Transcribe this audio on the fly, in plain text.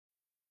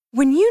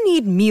When you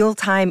need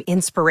mealtime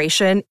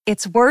inspiration,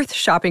 it's worth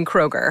shopping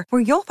Kroger,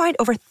 where you'll find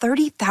over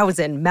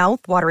 30,000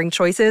 mouth-watering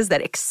choices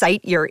that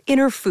excite your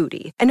inner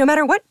foodie. And no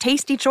matter what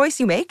tasty choice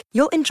you make,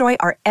 you'll enjoy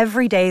our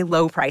everyday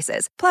low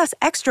prices, plus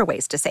extra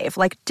ways to save,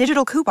 like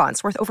digital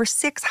coupons worth over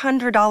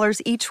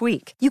 $600 each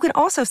week. You can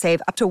also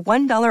save up to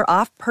 $1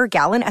 off per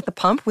gallon at the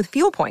pump with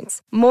fuel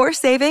points. More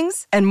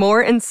savings and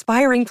more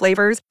inspiring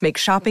flavors make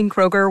shopping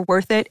Kroger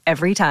worth it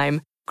every time.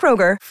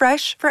 Kroger,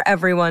 fresh for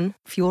everyone.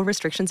 Fuel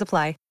restrictions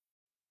apply.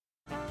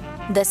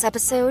 This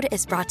episode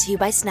is brought to you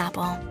by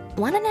Snapple.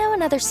 Want to know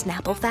another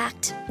Snapple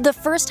fact? The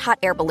first hot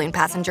air balloon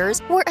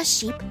passengers were a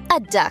sheep, a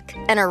duck,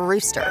 and a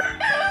rooster.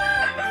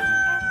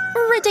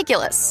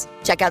 Ridiculous.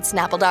 Check out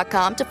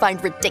Snapple.com to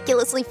find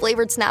ridiculously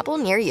flavored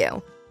Snapple near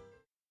you.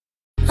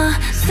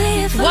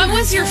 What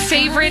was your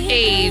favorite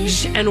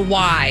age and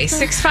why?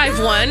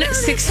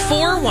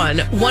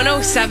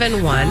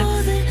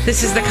 651-641-1071.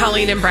 This is the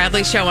Colleen and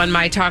Bradley Show on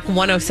My Talk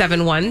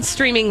 1071,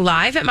 streaming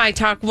live at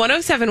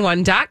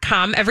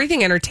MyTalk1071.com.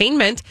 Everything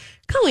Entertainment.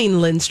 Colleen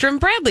Lindstrom,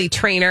 Bradley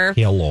Trainer.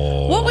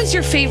 Hello. What was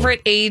your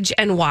favorite age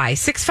and why?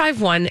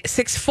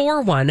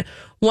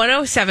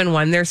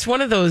 651-641-1071. There's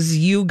one of those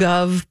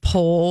YouGov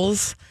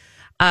polls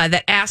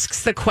that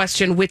asks the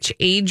question, which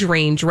age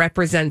range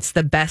represents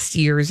the best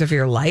years of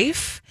your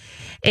life?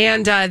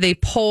 And they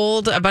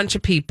polled a bunch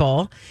of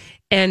people,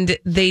 and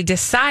they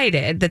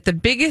decided that the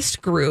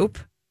biggest group,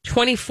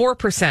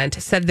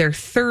 24%, said their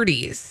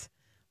 30s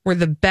were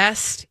the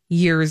best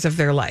years of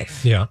their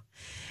life. Yeah.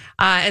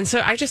 And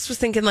so I just was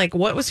thinking, like,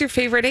 what was your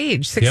favorite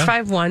age?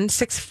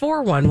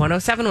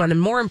 651-641-1071.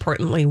 And more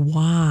importantly,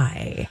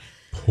 why?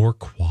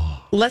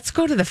 Pourquoi? Let's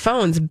go to the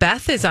phones.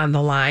 Beth is on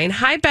the line.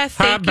 Hi, Beth.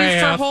 Thank you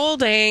for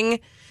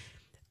holding.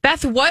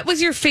 Beth, what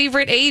was your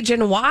favorite age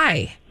and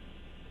why?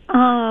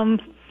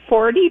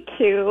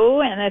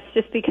 42, and it's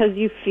just because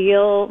you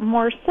feel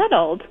more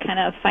settled, kind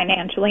of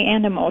financially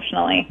and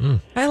emotionally.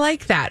 I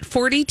like that.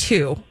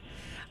 42.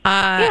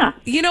 Yeah.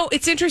 You know,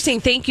 it's interesting.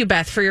 Thank you,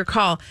 Beth, for your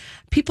call.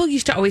 People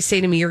used to always say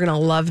to me, you're going to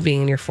love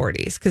being in your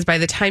 40s, because by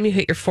the time you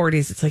hit your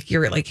 40s, it's like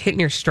you're like hitting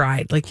your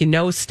stride. Like, you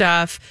know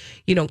stuff.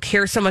 You don't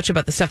care so much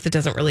about the stuff that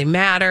doesn't really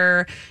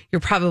matter.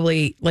 You're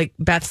probably, like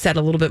Beth said,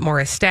 a little bit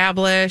more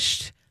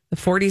established. The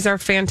 40s are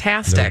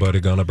fantastic. Nobody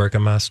gonna break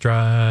my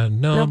stride.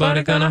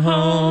 Nobody gonna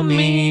hold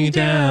me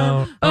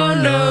down. Oh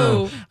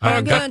no,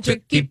 I got to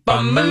keep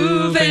on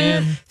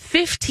moving.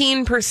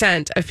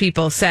 15% of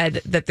people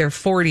said that their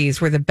 40s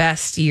were the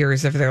best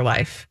years of their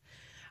life.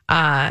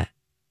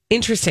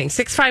 Interesting.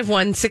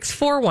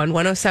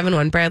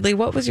 651-641-1071. Bradley,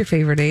 what was your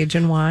favorite age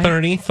and why?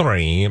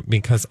 33,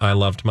 because I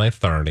loved my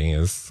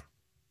 30s.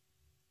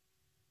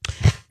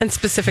 And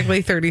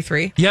specifically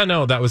 33. Yeah,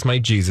 no, that was my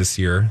Jesus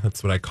year.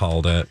 That's what I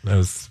called it. I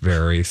was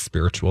very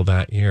spiritual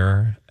that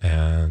year.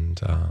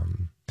 And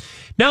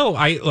no,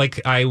 I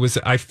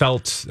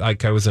felt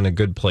like I was in a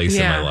good place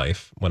in my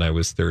life when I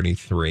was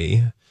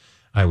 33.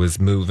 I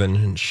was moving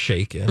and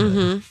shaking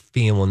and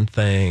feeling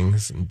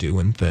things and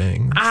doing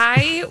things.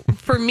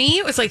 For me,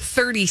 it was like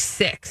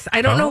 36.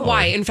 I don't know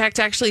why. In fact,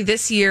 actually,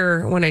 this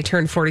year when I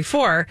turned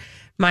 44,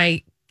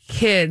 my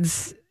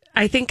kids,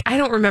 I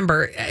don't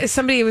remember.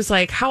 Somebody was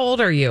like, how old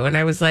are you? And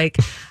I was like,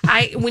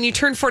 when you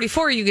turn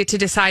 44, you get to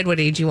decide what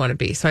age you want to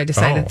be. So I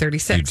decided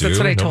 36. That's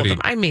what I told them.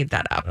 I made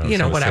that up.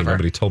 Whatever.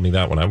 Nobody told me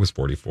that when I was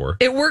 44.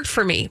 It worked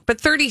for me. But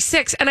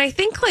 36. And I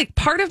think like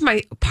part of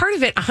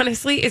it,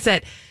 honestly, is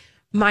that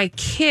my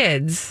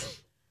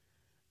kids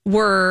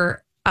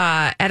were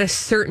at a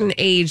certain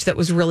age that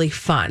was really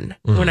fun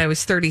when I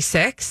was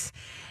 36.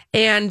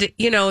 And,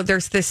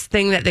 there's this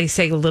thing that they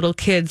say, little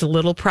kids,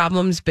 little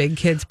problems, big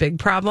kids, big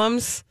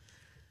problems.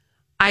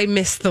 I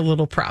miss the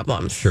little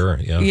problems. Sure,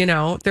 yeah.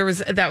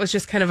 That was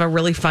just kind of a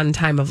really fun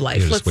time of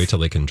life. Just wait till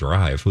they can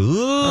drive. Ooh.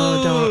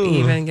 Oh, don't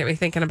even get me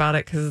thinking about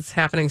it, because it's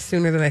happening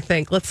sooner than I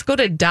think. Let's go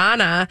to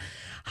Donna.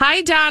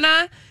 Hi,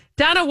 Donna.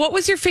 Donna, what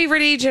was your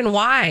favorite age and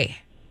why?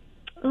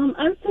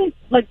 I would say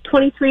like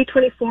 23,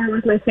 24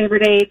 was my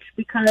favorite age,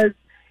 because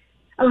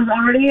I was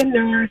already a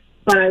nurse,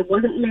 but I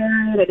wasn't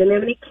married. I didn't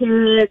have any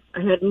kids.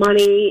 I had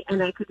money,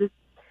 and I could just,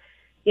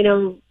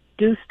 do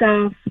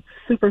stuff.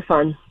 Super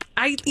fun.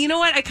 You know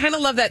what? I kind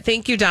of love that.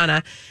 Thank you,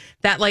 Donna.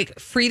 That like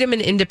freedom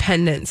and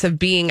independence of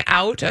being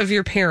out of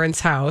your parents'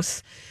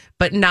 house,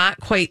 but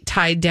not quite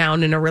tied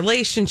down in a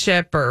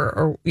relationship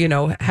or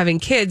having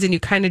kids, and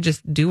you kind of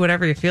just do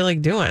whatever you feel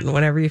like doing,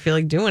 whenever you feel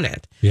like doing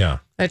it. Yeah.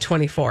 At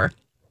 24.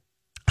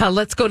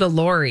 Let's go to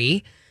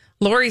Lori.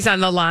 Lori's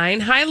on the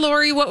line. Hi,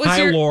 Lori. What was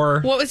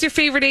your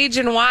favorite age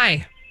and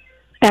why?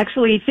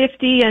 Actually,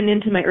 50 and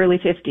into my early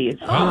 50s.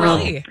 Oh,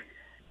 really?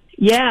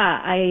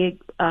 Yeah, I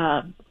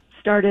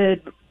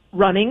started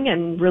running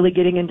and really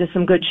getting into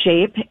some good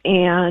shape.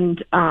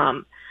 And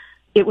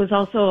it was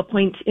also a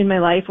point in my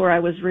life where I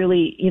was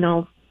really,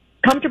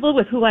 comfortable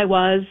with who I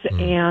was.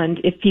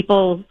 And if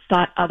people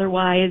thought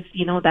otherwise,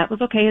 that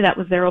was okay. That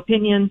was their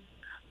opinion.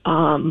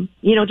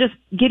 Just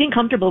getting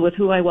comfortable with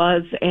who I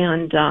was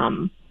and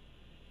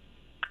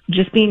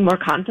just being more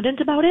confident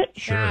about it.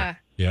 Sure.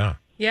 Yeah.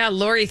 Yeah,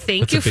 Lori,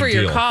 thank That's you a big for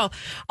your deal. call.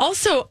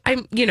 Also,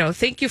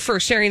 thank you for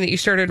sharing that you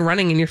started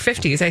running in your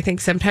 50s. I think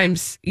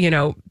sometimes,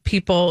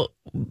 people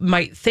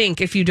might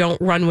think if you don't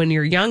run when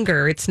you're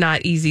younger, it's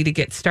not easy to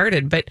get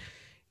started, but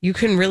you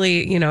can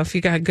really, if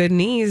you got good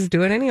knees,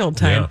 do it any old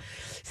time.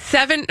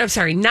 Yeah.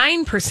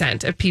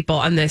 9% of people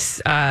on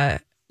this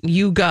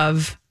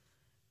YouGov,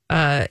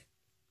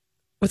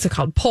 what's it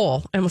called?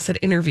 Poll. I almost said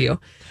interview,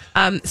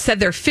 said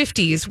their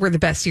 50s were the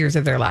best years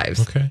of their lives.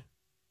 Okay.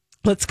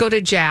 Let's go to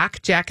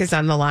Jack. Jack is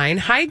on the line.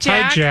 Hi,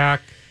 Jack. Hi,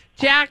 Jack.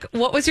 Jack,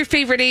 what was your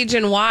favorite age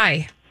and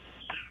why?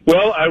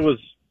 Well, I was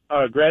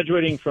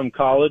graduating from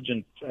college,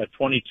 and at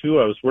 22,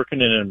 I was working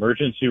in an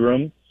emergency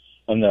room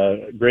on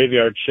the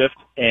graveyard shift.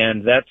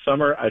 And that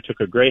summer, I took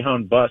a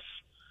Greyhound bus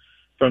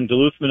from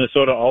Duluth,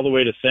 Minnesota, all the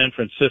way to San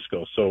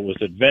Francisco. So it was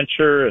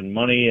adventure and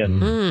money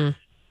and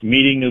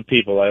meeting new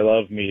people. I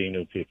love meeting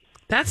new people.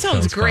 That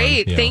sounds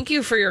great. Fun, yeah. Thank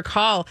you for your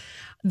call.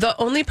 The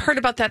only part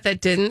about that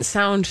didn't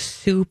sound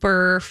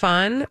super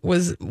fun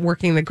was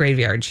working the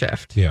graveyard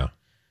shift. Yeah.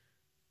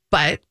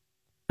 But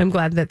I'm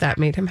glad that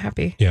made him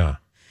happy. Yeah.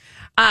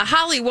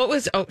 Holly, what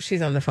was... Oh,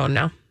 she's on the phone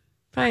now.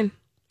 Fine.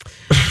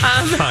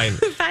 Fine.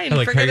 Fine. I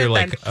like how forget you're it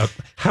like, then.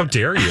 how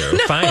dare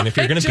you? Fine. If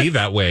you're going to be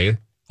that way,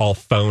 all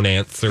phone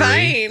answering.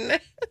 Fine.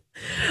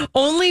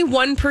 Only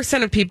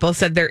 1% of people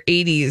said their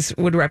 80s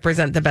would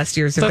represent the best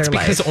years of That's their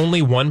life. because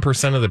only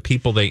 1% of the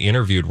people they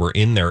interviewed were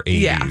in their 80s.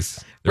 Yeah,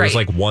 There was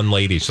right. like one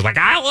lady. She's like,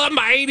 I love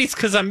my 80s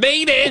because I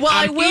made it. Well,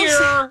 I'm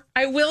here.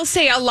 I will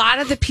say a lot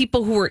of the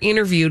people who were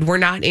interviewed were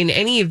not in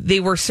they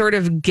were sort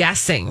of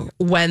guessing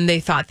when they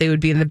thought they would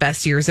be in the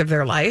best years of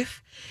their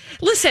life.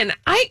 Listen,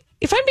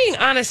 if I'm being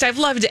honest, I've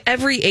loved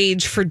every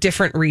age for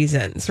different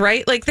reasons,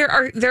 right? Like there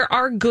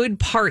are good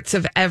parts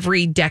of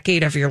every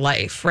decade of your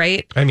life,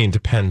 right? I mean,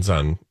 depends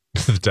on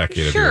the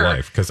decade of your Sure.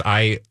 life. Because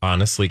I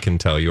honestly can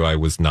tell you I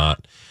was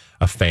not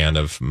a fan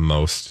of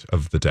most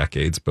of the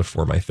decades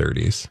before my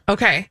 30s.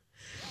 Okay.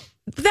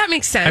 That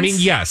makes sense. I mean,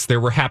 yes, there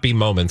were happy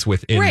moments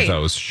within Right.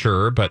 those,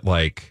 sure, but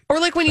like, or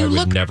like when you I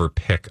look would never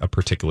pick a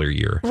particular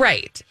year.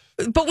 right.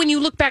 But when you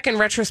look back in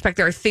retrospect,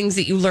 there are things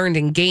that you learned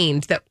and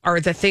gained that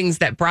are the things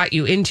that brought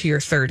you into your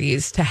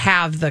 30s to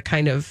have the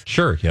kind of,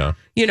 Sure, yeah.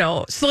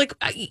 so like,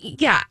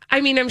 yeah,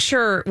 I mean, I'm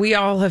sure we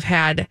all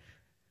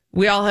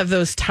have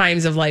those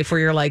times of life where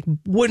you're like,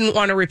 wouldn't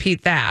want to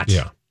repeat that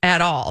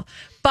at all.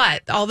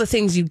 But all the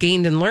things you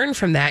gained and learned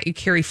from that, you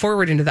carry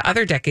forward into the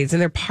other decades,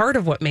 and they're part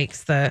of what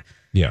makes the,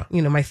 Yeah.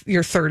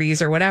 your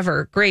 30s or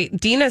whatever. Great.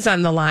 Dina's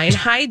on the line.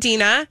 Hi,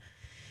 Dina.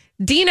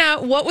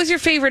 Dina, what was your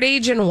favorite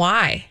age and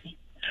why?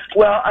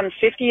 Well, I'm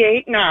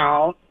 58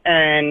 now,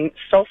 and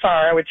so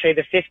far I would say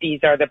the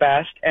 50s are the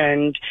best.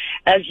 And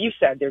as you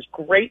said, there's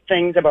great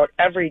things about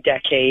every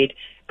decade,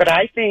 but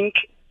I think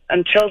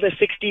until the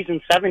 60s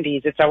and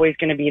 70s, it's always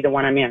going to be the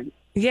one I'm in.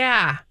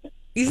 Yeah.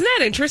 Isn't that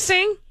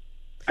interesting?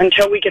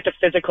 Until we get the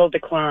physical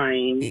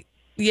decline.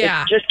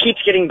 Yeah. It just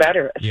keeps getting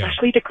better, Yeah.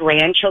 especially the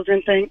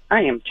grandchildren thing.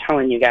 I am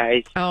telling you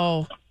guys,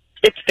 Oh,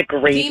 it's the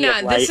gravy Dina,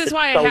 of life. this is It's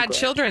why so I had good.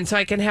 children, so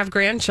I can have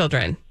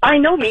grandchildren. I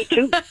know, me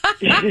too.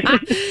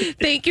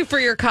 Thank you for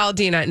your call,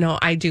 Dina. No,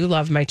 I do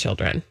love my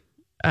children.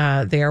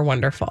 They are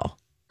wonderful.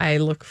 I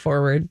look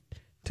forward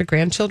to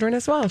grandchildren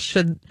as well,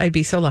 should I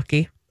be so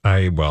lucky.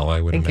 I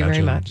would Thank you very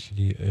imagine much.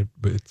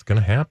 It's going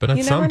to happen at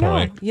You some never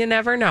point. know. You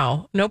never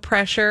know. No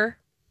pressure,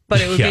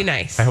 but it would Yeah. be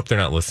nice. I hope they're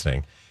not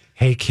listening.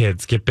 Hey,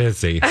 kids, get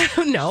busy.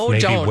 No,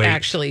 Maybe don't. wait.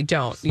 Actually,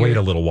 don't. Wait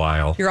a little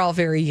while. You're all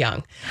very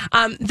young.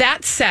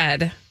 That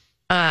said,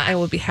 I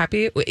will be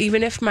happy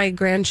even if my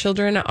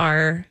grandchildren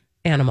are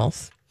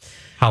animals.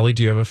 Holly,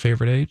 do you have a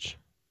favorite age?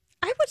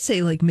 I would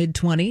say like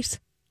mid-20s.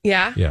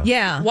 Yeah? Yeah.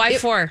 Yeah. Why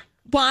for?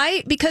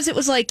 Why? Because it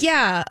was like,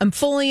 yeah, I'm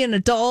fully an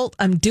adult.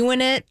 I'm doing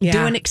it, Yeah.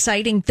 doing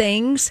exciting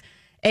things.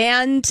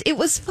 And it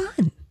was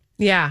fun.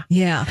 Yeah.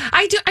 Yeah.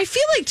 I do. I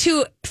feel like,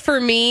 too, for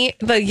me,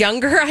 the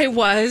younger I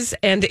was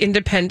and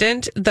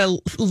independent, the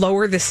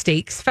lower the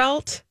stakes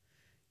felt.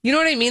 You know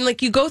what I mean?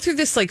 Like, you go through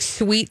this, like,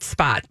 sweet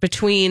spot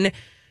between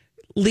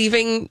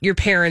leaving your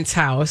parents'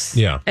 house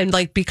and,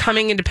 like,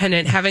 becoming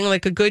independent, having,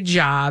 like, a good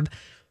job,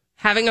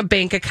 having a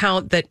bank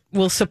account that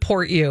will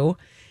support you,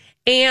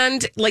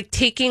 and, like,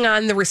 taking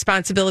on the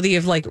responsibility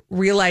of, like,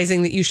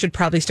 realizing that you should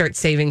probably start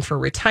saving for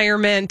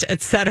retirement,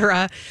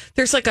 etc.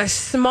 There's, like, a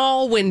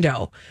small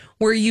window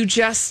where you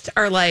just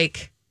are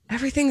like,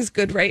 everything's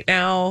good right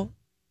now.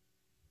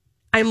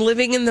 I'm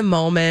living in the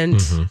moment.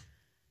 Mm-hmm.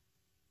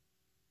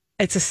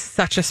 It's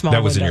such a small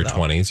That was window, in your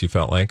though. 20s, you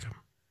felt like?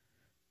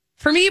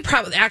 For me,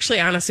 probably, actually,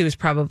 honestly, it was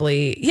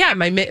probably,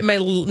 my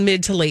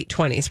mid to late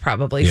 20s,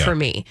 probably for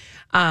me.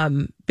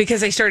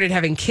 Because I started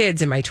having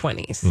kids in my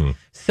 20s.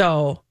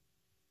 So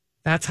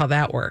that's how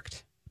that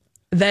worked.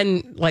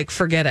 Then, like,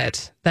 forget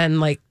it. Then,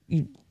 like,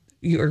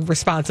 you're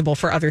responsible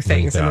for other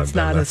things, and it's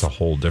not that's as a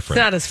whole different.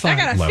 It's not as fun. I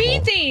gotta level.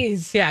 feed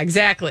these. Yeah,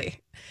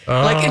 exactly.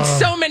 Like in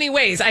so many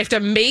ways. I have to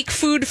make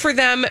food for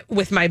them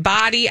with my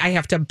body. I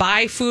have to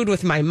buy food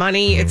with my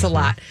money. It's a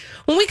lot.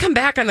 When we come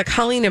back on the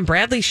Colleen and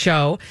Bradley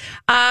show,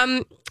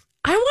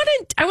 I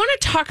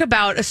want to talk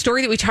about a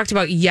story that we talked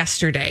about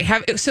yesterday.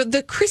 So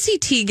the Chrissy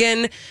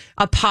Teigen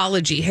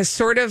apology has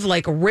sort of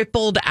like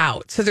rippled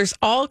out. So there's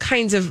all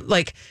kinds of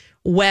like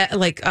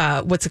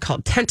what's it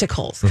called?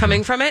 Tentacles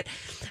coming from it.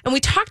 And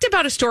we talked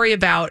about a story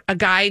about a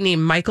guy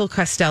named Michael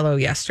Costello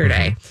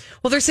yesterday.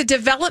 Well, there's a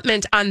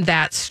development on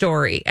that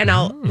story, and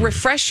I'll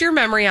refresh your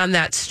memory on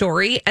that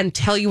story and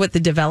tell you what the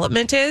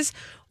development is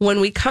when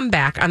we come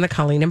back on the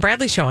Colleen and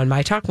Bradley Show on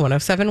My Talk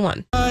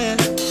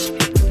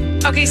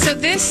 107.1. Okay, so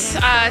this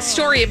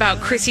story about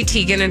Chrissy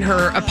Teigen and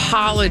her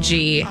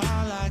apology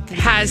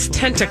has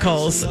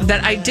tentacles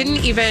that I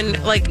didn't even,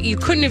 you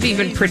couldn't have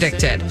even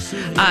predicted.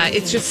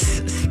 It's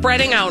just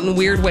spreading out in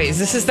weird ways.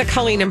 This is the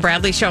Colleen and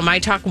Bradley Show, My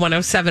Talk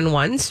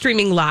 107.1,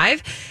 streaming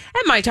live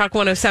at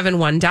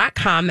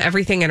MyTalk1071.com.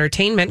 Everything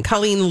Entertainment.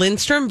 Colleen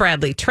Lindstrom,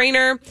 Bradley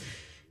Trainer.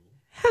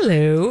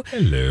 Hello.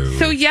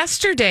 So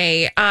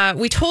yesterday,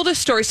 we told a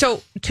story.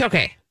 So,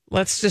 okay.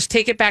 Let's just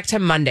take it back to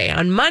Monday.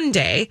 On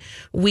Monday,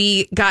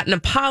 we got an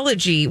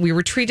apology. We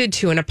were treated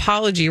to an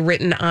apology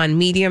written on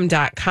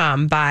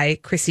Medium.com by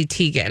Chrissy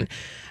Teigen.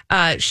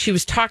 She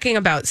was talking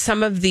about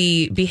some of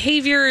the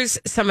behaviors,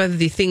 some of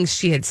the things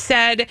she had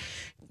said,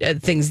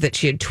 things that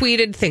she had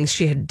tweeted, things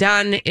she had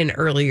done in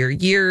earlier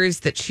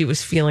years that she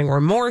was feeling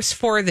remorse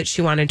for, that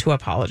she wanted to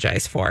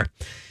apologize for.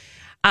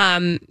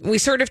 We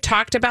sort of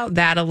talked about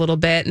that a little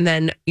bit, and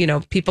then,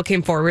 people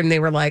came forward and they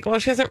were like, well,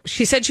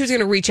 she said she was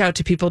going to reach out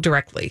to people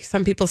directly.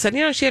 Some people said,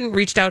 she hadn't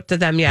reached out to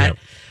them yet. Yep.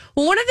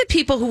 Well, one of the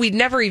people who we'd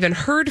never even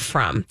heard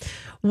from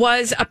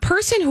was a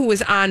person who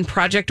was on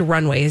Project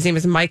Runway. His name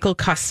is Michael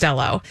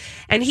Costello,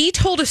 and he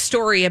told a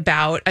story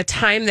about a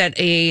time that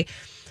a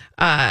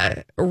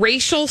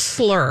racial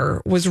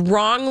slur was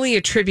wrongly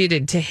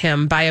attributed to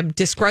him by a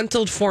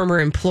disgruntled former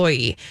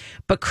employee,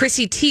 but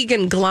Chrissy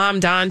Teigen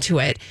glommed onto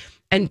it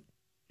and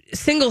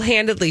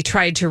single-handedly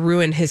tried to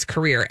ruin his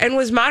career and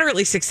was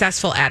moderately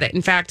successful at it.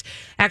 In fact,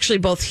 actually,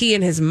 both he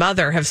and his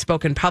mother have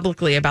spoken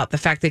publicly about the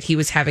fact that he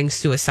was having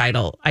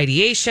suicidal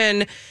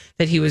ideation,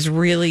 that he was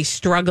really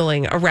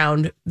struggling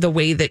around the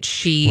way that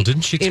she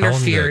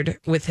interfered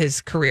with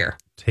his career.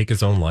 Take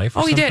his own life?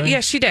 He did. Yeah,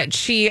 she did.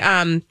 She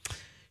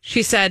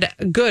said,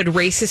 good,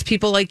 racist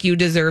people like you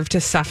deserve to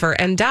suffer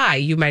and die.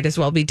 You might as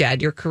well be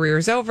dead. Your career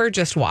is over.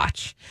 Just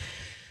watch.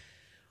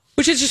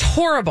 Which is just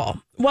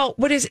horrible. Well,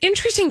 what is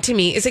interesting to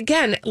me is,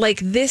 again,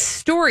 this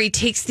story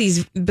takes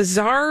these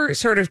bizarre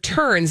sort of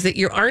turns that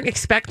you aren't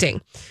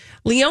expecting.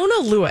 Leona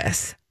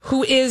Lewis,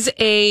 who is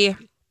a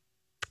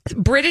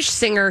British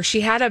singer,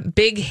 she had a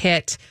big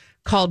hit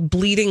called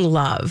Bleeding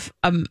Love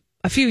a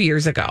few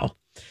years ago.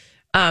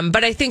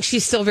 But I think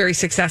she's still very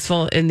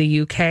successful in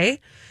the UK.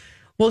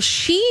 Well,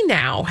 she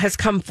now has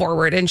come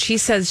forward and she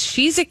says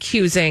she's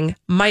accusing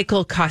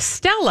Michael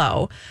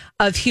Costello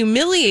of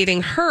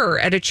humiliating her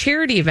at a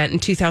charity event in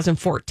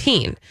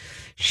 2014.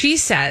 She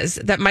says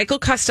that Michael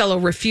Costello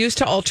refused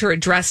to alter a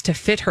dress to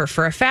fit her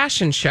for a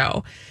fashion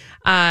show.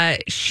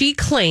 She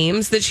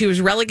claims that she was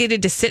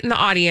relegated to sit in the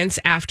audience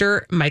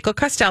after Michael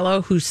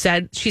Costello, who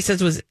she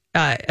says was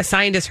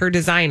assigned as her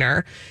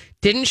designer,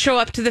 didn't show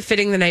up to the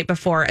fitting the night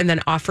before and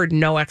then offered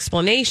no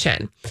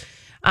explanation.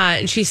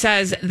 And she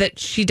says that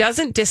she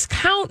doesn't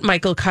discount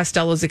Michael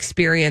Costello's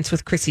experience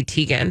with Chrissy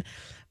Teigen,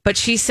 but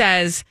she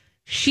says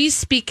she's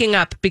speaking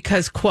up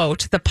because,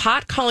 quote, the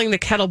pot calling the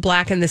kettle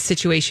black in this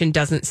situation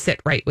doesn't sit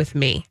right with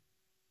me.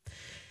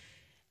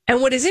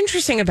 And what is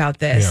interesting about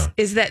this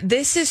is that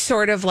this is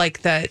sort of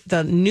like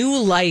the new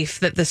life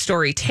that the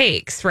story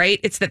takes,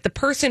 right? It's that the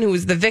person who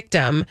is the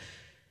victim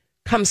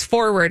comes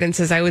forward and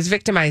says, I was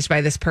victimized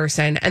by this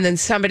person. And then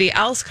somebody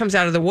else comes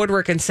out of the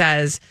woodwork and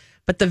says,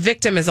 but the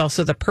victim is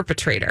also the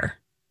perpetrator.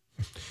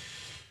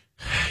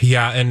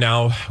 Yeah, and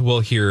now we'll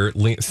hear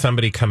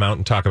somebody come out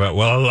and talk about,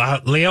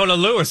 well, Leona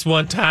Lewis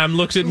one time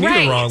looked at me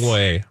the wrong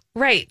way.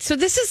 Right. So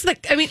this is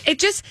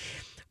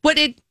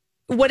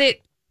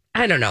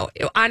I don't know.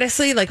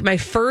 Honestly, my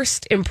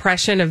first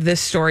impression of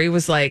this story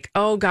was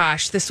oh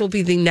gosh, this will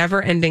be the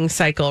never ending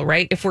cycle,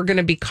 right? If we're going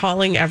to be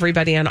calling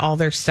everybody on all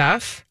their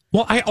stuff.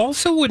 Well, I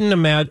also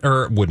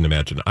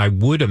I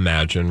would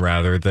imagine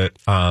rather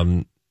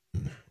that,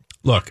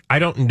 look, I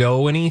don't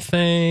know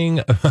anything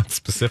about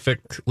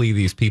specifically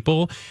these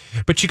people,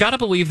 but you got to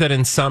believe that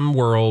in some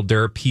world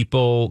there are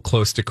people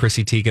close to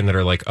Chrissy Teigen that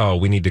are like, oh,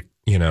 we need to,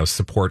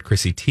 support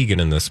Chrissy Teigen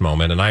in this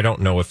moment. And I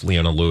don't know if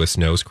Leona Lewis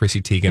knows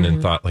Chrissy Teigen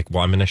and thought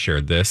well, I'm going to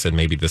share this and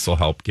maybe this will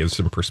help give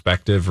some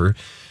perspective or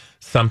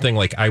something.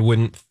 I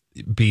wouldn't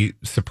be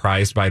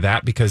surprised by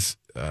that because,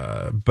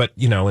 but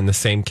in the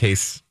same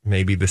case,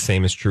 maybe the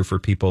same is true for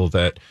people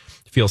that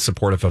feel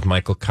supportive of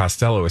Michael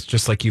Costello. It's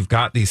just you've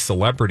got these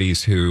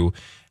celebrities who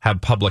have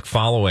public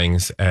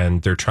followings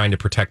and they're trying to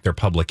protect their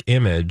public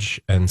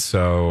image. And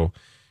so,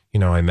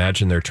 I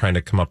imagine they're trying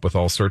to come up with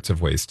all sorts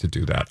of ways to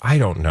do that. I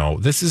don't know.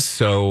 This is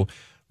so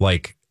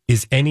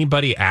is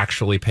anybody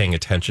actually paying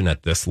attention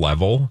at this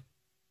level?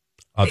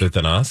 other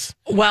than us.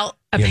 Well,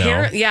 You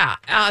know?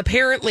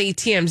 apparently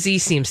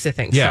TMZ seems to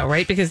think so,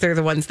 right? Because they're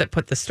the ones that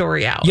put the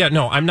story out. Yeah,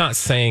 no, I'm not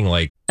saying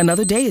like...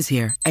 Another day is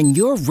here, and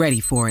you're ready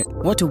for it.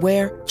 What to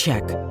wear?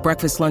 Check.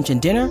 Breakfast, lunch,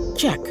 and dinner?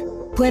 Check.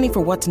 Planning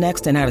for what's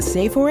next and how to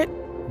save for it?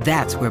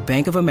 That's where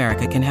Bank of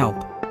America can help.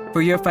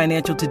 For your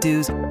financial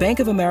to-dos, Bank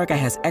of America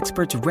has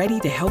experts ready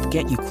to help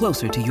get you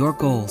closer to your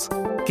goals.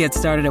 Get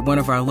started at one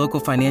of our local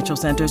financial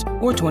centers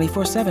or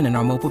 24/7 in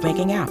our mobile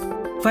banking app.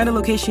 Find a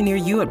location near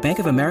you at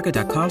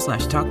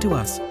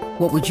bankofamerica.com/talktous.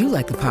 What would you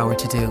like the power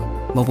to do?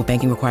 Mobile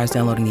banking requires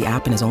downloading the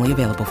app and is only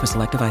available for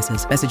select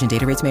devices. Message and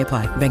data rates may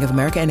apply. Bank of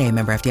America N.A.,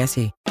 member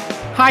FDIC.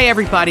 Hi,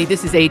 everybody.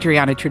 This is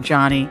Adriana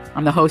Trajani.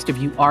 I'm the host of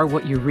You Are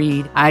What You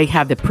Read. I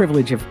have the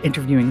privilege of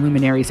interviewing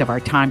luminaries of our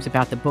times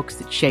about the books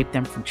that shaped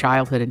them from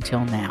childhood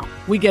until now.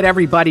 We get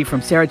everybody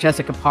from Sarah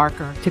Jessica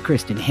Parker to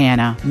Kristen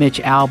Hanna, Mitch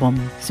Albom,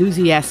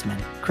 Susie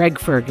Essman, Craig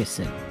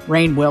Ferguson,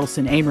 Rainn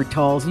Wilson, Amor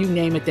Tolls, you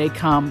name it, they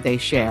come, they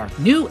share.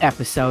 New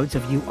episodes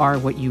of You Are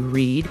What You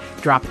Read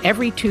drop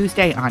every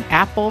Tuesday on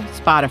Apple,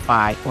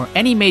 Spotify, or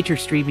any major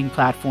streaming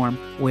platform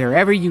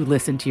wherever you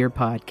listen to your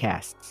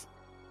podcasts.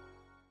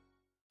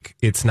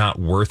 It's not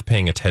worth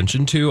paying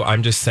attention to.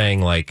 I'm just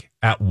saying, like,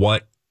 at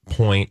what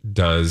point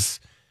does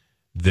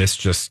this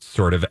just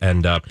sort of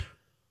end up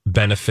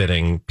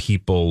benefiting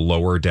people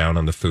lower down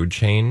on the food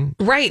chain?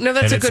 Right. No,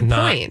 that's a good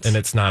point. And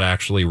it's not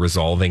actually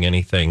resolving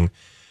anything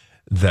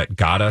that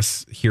got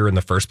us here in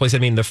the first place. I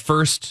mean,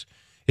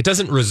 it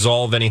doesn't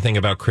resolve anything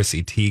about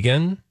Chrissy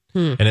Teigen,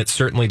 and it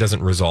certainly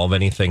doesn't resolve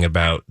anything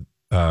about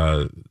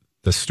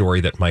the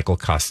story that Michael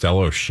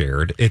Costello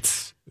shared.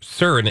 It's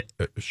sure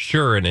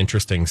an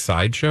interesting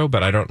sideshow,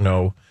 but I don't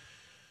know,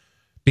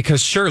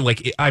 because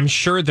I'm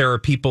sure there are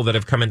people that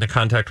have come into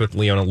contact with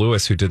Leona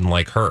Lewis who didn't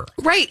like her.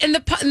 Right.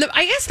 And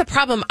I guess the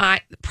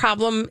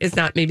problem is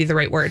not maybe the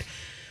right word.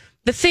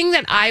 The thing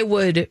that I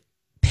would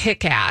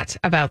pick at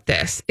about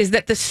this is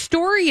that the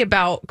story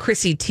about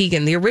Chrissy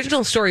Teigen, the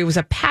original story, was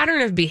a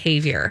pattern of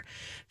behavior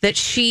that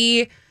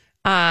she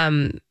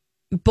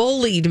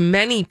bullied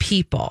many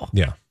people.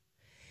 Yeah.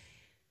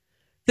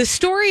 The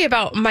story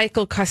about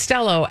Michael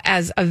Costello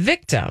as a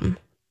victim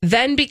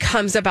then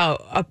becomes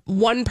about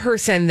one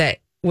person that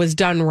was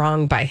done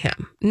wrong by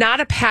him,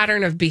 not a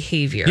pattern of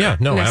behavior. Yeah,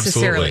 no,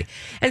 necessarily. absolutely.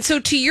 And so,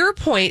 to your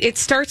point, it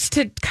starts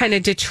to kind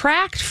of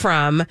detract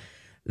from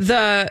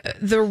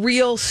the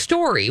real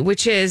story,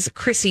 which is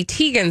Chrissy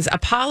Teigen's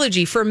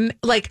apology for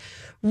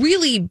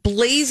really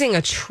blazing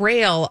a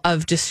trail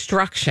of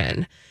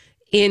destruction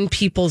in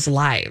people's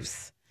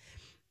lives.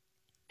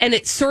 And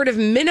it sort of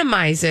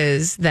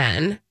minimizes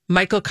then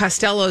Michael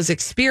Costello's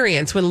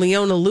experience when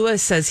Leona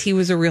Lewis says he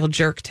was a real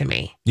jerk to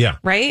me. Yeah.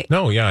 Right?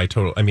 No, yeah, I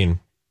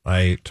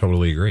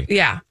totally agree.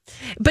 Yeah.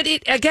 But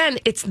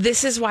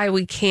this is why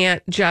we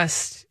can't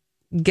just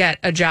get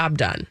a job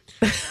done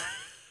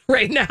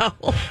right now.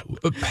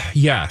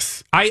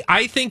 Yes.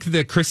 I think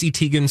the Chrissy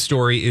Teigen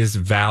story is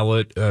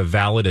valid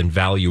and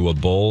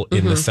valuable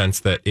in the sense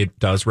that it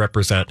does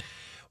represent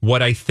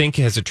what I think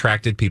has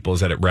attracted people,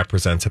 is that it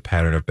represents a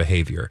pattern of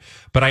behavior.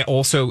 But I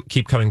also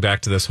keep coming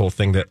back to this whole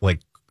thing that, like,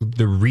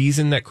 the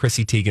reason that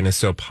Chrissy Teigen is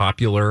so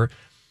popular,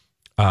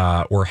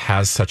 or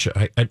has such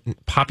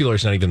popular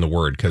is not even the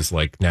word, because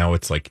like now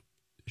it's like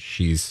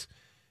she's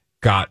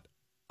got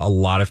a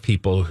lot of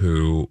people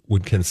who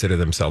would consider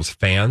themselves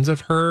fans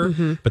of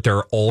her, but there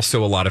are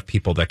also a lot of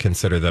people that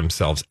consider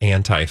themselves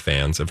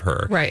anti-fans of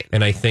her. Right.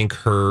 And I think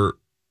her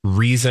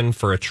reason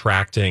for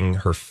attracting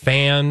her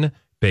fan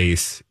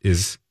base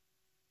is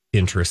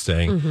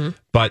interesting,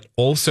 but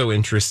also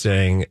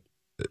interesting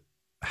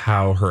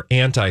how her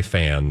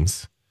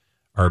anti-fans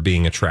are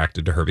being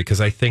attracted to her, because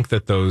I think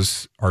that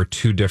those are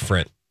two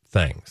different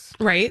things.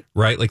 Right.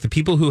 Right? Like the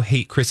people who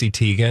hate Chrissy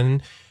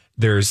Teigen,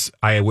 there's,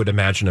 I would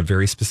imagine, a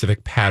very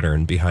specific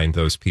pattern behind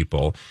those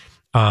people.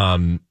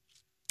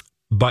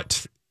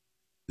 But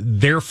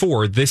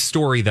therefore, this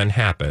story then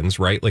happens,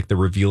 right? Like the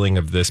revealing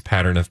of this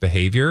pattern of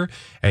behavior.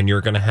 And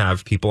you're going to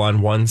have people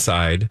on one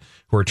side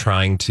who are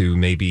trying to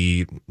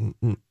maybe,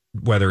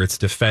 whether it's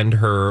defend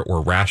her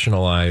or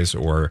rationalize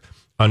or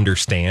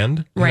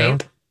understand. Right.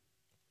 Know?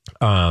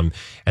 And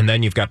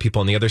then you've got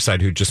people on the other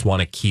side who just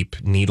want to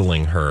keep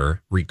needling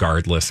her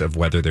regardless of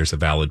whether there's a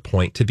valid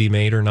point to be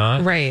made or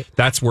not. Right.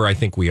 That's where I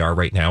think we are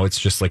right now. It's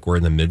just like we're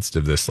in the midst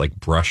of this like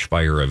brush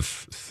fire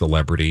of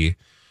celebrity.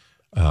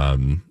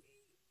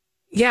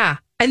 Yeah.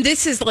 And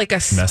this is like a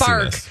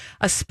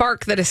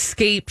spark that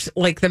escaped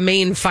like the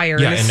main fire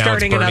and is now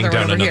starting it's burning another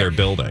down over another here.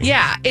 building.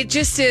 Yeah, it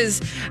just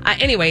is.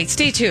 Anyway,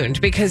 stay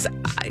tuned, because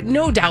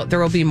no doubt there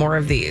will be more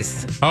of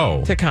these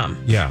to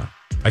come. Yeah.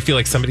 I feel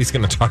like somebody's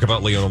going to talk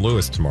about Leona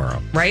Lewis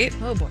tomorrow. Right?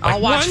 Oh, boy. I'll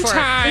watch one for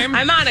time. it.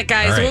 I'm on it,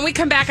 guys. All right. When we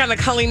come back on the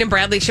Colleen and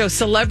Bradley Show,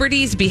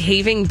 celebrities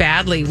behaving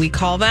badly. We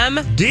call them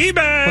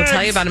D-bags. We'll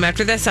tell you about them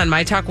after this on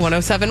My Talk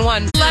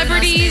 107.1.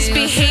 Celebrities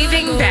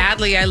behaving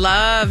badly. I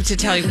love to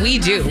tell you. We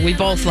do. We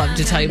both love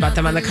to tell you about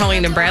them on the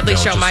Colleen and Bradley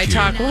Show. My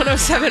Talk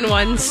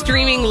 107.1.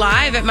 Streaming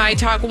live at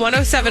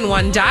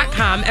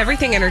MyTalk1071.com.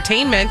 Everything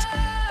Entertainment.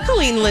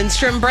 Colleen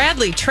Lindstrom,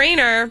 Bradley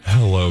Trainer.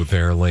 Hello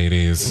there,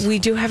 ladies. We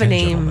do have a and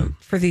name gentlemen.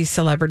 for these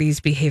celebrities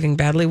behaving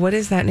badly. What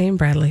is that name,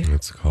 Bradley?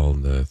 It's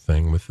called the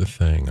thing with the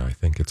thing. I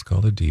think it's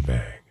called a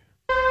D-bag.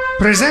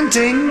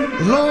 Presenting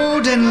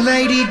Lord and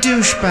Lady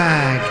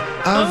Douchebag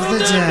of the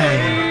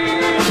Day.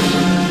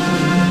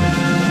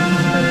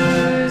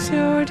 Where's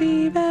your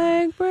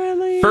D-bag,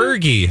 Bradley?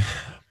 Fergie.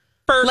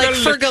 Like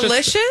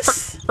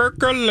Fergalicious?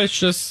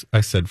 Fergalicious. I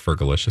said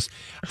Fergalicious.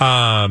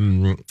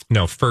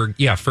 No,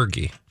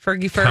 Fergie.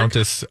 Fergie Ferg?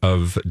 Countess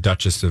of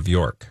Duchess of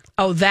York.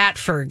 Oh, that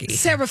Fergie.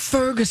 Sarah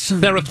Ferguson.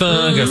 Sarah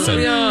Ferguson.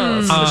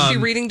 Yes. Is she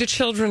reading to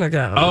children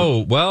again?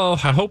 Oh, well,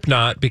 I hope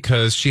not,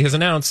 because she has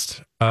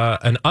announced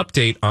an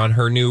update on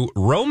her new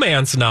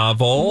romance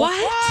novel.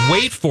 What?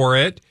 Wait for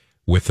it.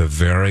 With a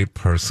very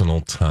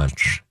personal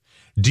touch.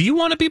 Do you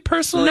want to be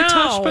personally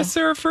touched by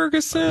Sarah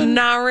Ferguson?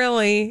 Not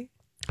really.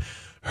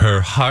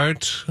 Her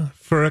Heart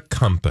for a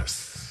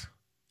Compass.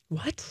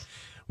 What?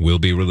 Will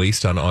be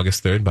released on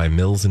August 3rd by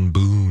Mills and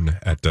Boon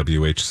at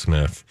W.H.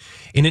 Smith.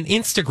 In an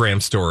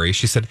Instagram story,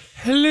 she said,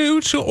 "Hello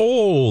to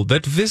all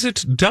that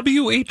visit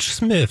W.H.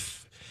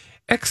 Smith.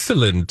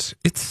 Excellent.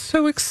 It's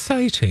so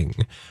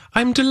exciting.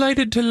 I'm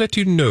delighted to let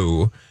you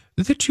know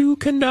that you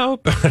can now..."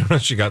 I don't know,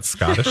 she got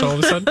Scottish all of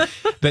a sudden.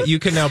 That you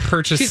can now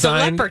purchase She's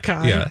signed... a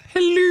leprechaun. Yeah.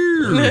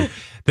 Hello.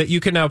 That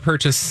you can now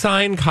purchase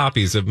signed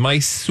copies of my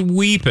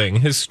sweeping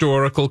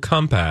historical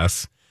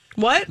compass.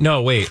 What?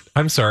 No, wait.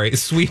 I'm sorry.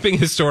 Sweeping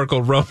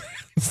historical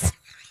romance.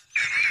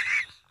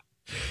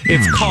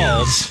 It's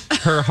called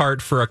Her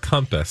Heart for a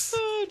Compass.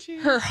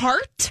 Her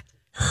heart?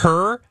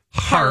 Her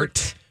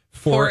Heart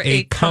for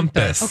a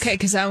Compass. Okay,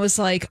 because I was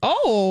like,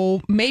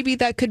 oh, maybe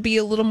that could be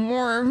a little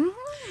more.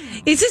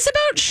 Is this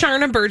about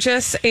Sharna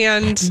Burgess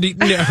and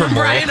Her moral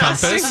Brian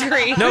compass? Austin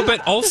Green? No,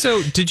 but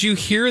also, did you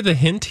hear the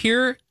hint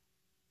here?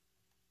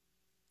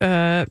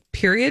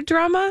 Period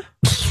drama?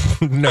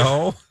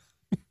 No.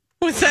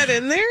 Was that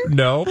in there?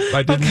 No,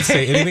 I didn't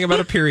say anything about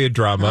a period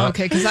drama.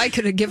 Okay, because I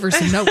could have given her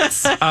some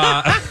notes.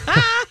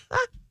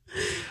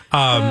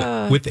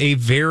 With a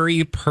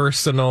very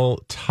personal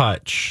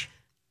touch.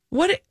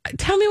 What?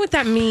 Tell me what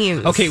that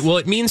means. Okay, well,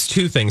 it means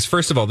two things.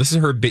 First of all, this is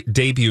her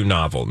debut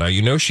novel. Now,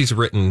 you know she's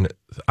written,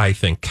 I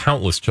think,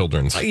 countless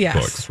children's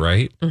books,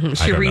 right? Mm-hmm.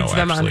 She reads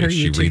them on her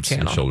YouTube She reads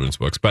channel. some children's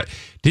books. But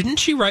didn't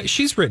she write?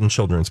 She's written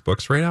children's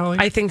books, right, Allie?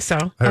 I think so.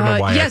 I don't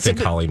know why yes, I think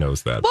but- Holly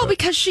knows that. Well, but-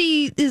 because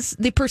she is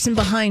the person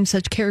behind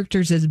such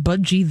characters as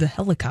Budgie the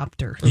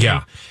helicopter.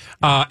 Yeah.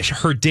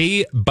 Her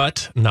debut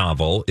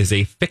novel is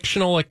a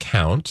fictional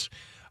account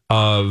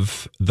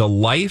of the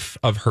life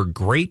of her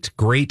great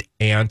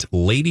aunt,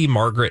 Lady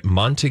Margaret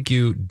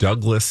Montague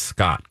Douglas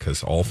Scott,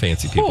 because all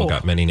fancy people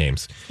got many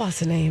names.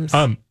 Lots of names.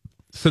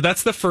 So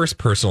that's the first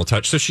personal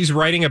touch. So she's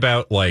writing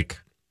about like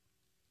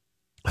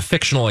a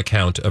fictional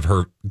account of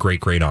her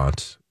great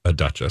aunt, a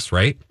duchess,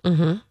 right?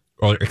 Mm-hmm.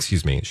 Or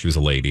excuse me, she was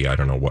a lady. I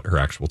don't know what her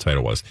actual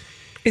title was.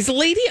 Is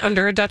lady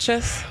under a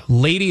duchess?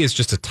 Lady is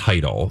just a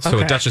title. So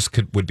Okay. a duchess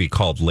would be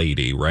called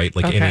lady, right?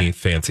 Like Okay. any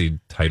fancy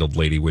titled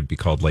lady would be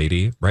called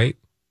lady, right?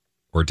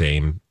 Or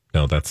dame.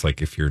 No, that's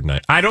like if you're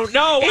not. I don't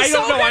know. It's I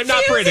don't so know. I'm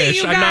not confusing,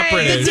 British. you I'm not guys.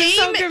 British. The It's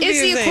so dame is the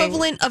confusing.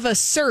 equivalent of a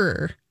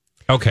sir.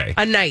 Okay.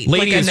 A knight.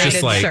 Lady like a is just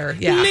knighted like sir.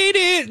 Yeah.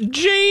 Lady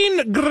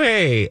Jane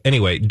Grey.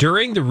 Anyway,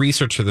 during the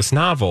research for this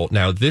novel,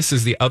 now this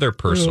is the other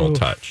personal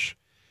touch.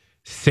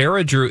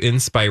 Sarah drew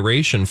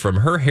inspiration from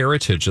her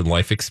heritage and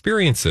life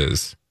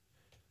experiences,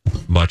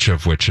 much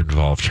of which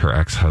involved her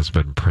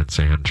ex-husband, Prince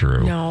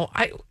Andrew. No,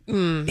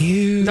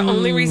 the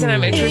only reason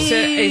I'm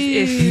interested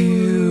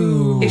is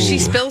if she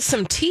spills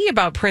some tea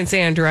about Prince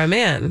Andrew, I'm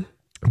in.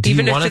 Do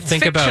Even you if want to it's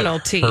think fictional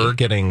about tea. her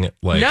getting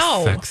like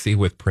No. sexy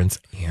with Prince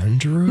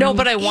Andrew? No,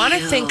 but I want to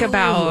think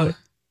about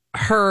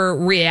her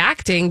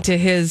reacting to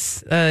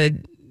his,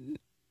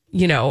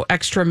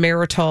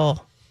 extramarital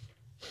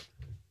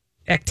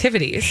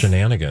activities.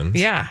 Shenanigans.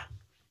 Yeah.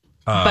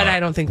 But I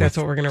don't think that's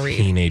with what we're going to read.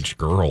 Teenage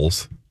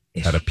girls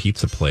at a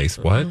pizza place.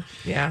 What?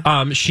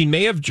 Yeah. She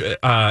may have,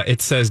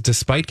 it says,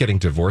 despite getting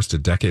divorced a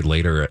decade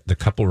later, the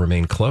couple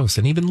remained close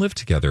and even lived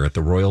together at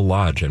the Royal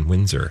Lodge in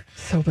Windsor.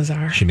 So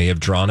bizarre. She may have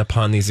drawn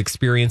upon these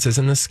experiences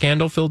in the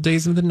scandal-filled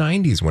days of the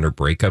 90s when her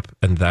breakup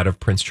and that of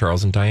Prince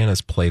Charles and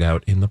Diana's played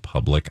out in the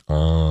public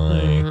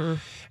eye.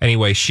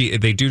 Anyway,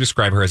 they do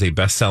describe her as a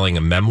best-selling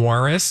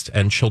memoirist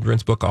and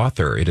children's book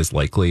author. It is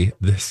likely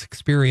this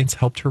experience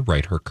helped her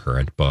write her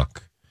current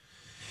book.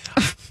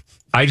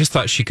 I just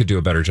thought she could do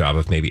a better job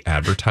of maybe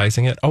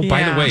advertising it. Oh,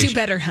 by the way, Do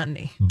better,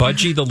 honey.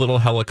 Budgie the Little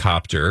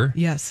Helicopter.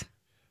 Yes.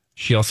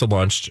 She also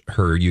launched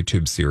her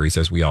YouTube series,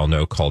 as we all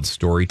know, called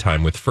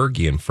Storytime with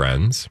Fergie and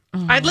Friends.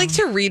 I'd like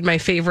to read my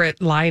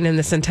favorite line in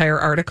this entire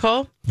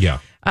article. Yeah.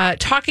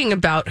 Talking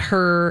about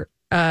her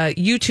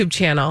YouTube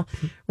channel,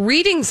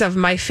 readings of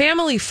My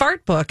Family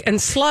Fart Book and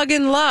Slug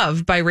in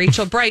Love by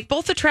Rachel Bright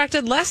both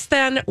attracted less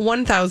than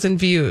 1,000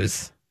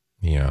 views.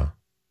 Yeah.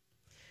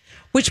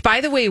 Which,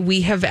 by the way,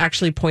 we have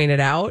actually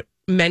pointed out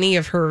many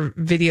of her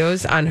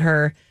videos on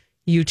her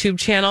YouTube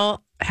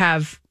channel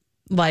have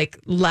like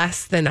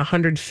less than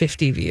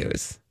 150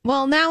 views.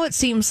 Well, now it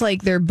seems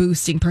like they're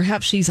boosting.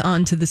 Perhaps she's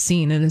onto the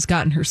scene and has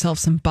gotten herself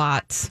some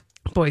bots.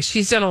 Boy,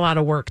 she's done a lot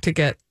of work to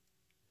get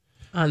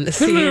on the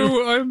scene.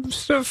 Hello, I'm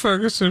Steph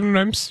Ferguson.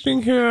 I'm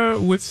sitting here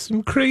with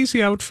some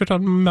crazy outfit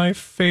on my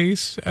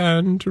face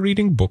and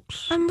reading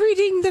books. I'm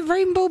reading the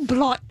Rainbow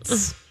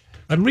Blots.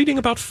 I'm reading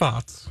about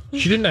farts.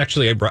 She didn't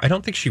actually. I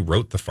don't think she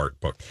wrote the fart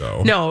book,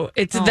 though. No,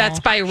 that's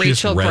by She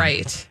just Rachel read-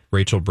 Bright.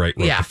 Rachel Bright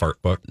wrote the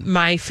fart book.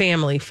 My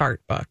Family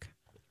Fart Book.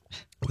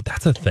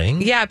 That's a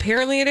thing? Yeah,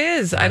 apparently it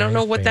is. I don't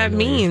know what that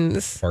Family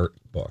means. Fart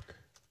book.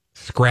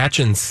 Scratch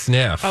and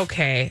sniff.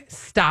 Okay,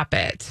 stop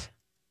it.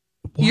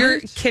 You're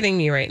kidding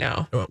me right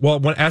now.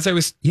 Well,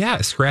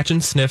 Scratch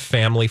and Sniff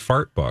Family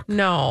Fart Book.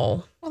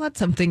 No. Well, that's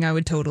something I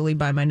would totally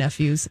buy my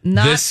nephews.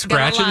 Not This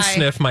Scratch gonna and lie.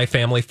 Sniff My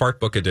Family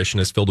Fart Book edition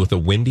is filled with a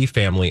windy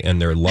family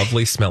and their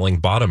lovely smelling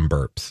bottom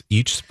burps.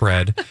 Each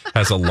spread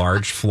has a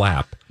large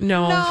flap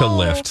No. to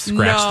lift,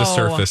 scratch the No.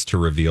 surface to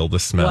reveal the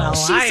smell.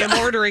 Well, I am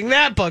ordering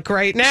that book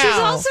right now. She's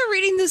also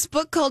reading this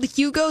book called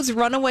Hugo's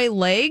Runaway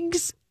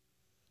Legs.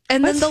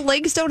 And then the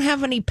legs don't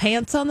have any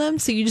pants on them,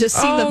 so you just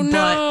see the butt.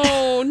 No,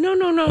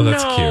 Oh,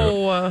 that's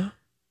cute.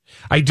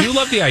 I do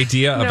love the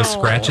idea of No. a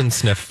Scratch and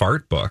Sniff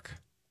fart book.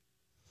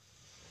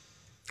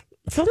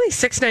 It's only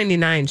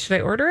 $6.99. Should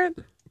I order it?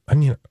 I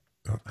mean,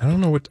 I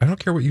don't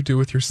care what you do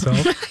with yourself.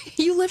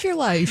 You live your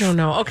life. I don't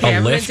know. Okay,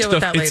 I'm going to deal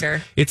with that it's-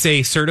 later. It's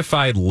a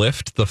certified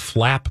Lift the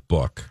Flap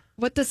book.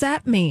 What does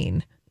that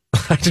mean?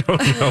 I don't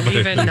know, but it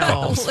even know.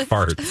 involves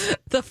farts.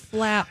 The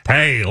flap.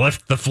 Hey,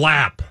 lift the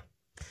flap.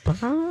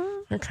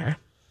 Okay.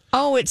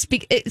 Oh,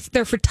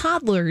 they're for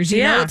toddlers.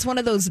 You know, Yeah. it's one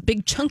of those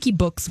big chunky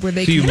books where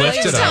they So you can lift Can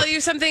I just it up. tell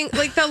you something?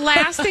 Like, the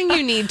last thing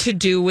you need to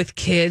do with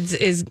kids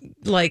is,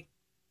 like,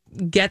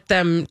 get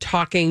them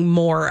talking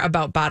more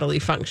about bodily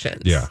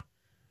functions. Yeah.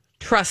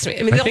 Trust me.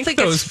 I mean, they'll think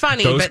it's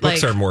funny, those but,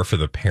 books like... are more for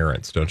the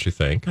parents, don't you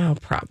think? Oh,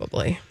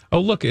 probably. Oh,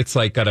 look, it's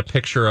like got a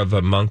picture of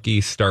a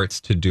monkey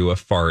starts to do a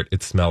fart.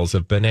 It smells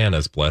of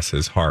bananas, bless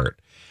his heart.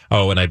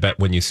 Oh, and I bet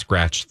when you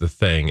scratch the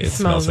thing, it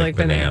smells like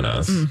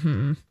bananas.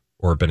 Mm-hmm.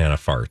 Or banana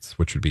farts,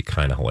 which would be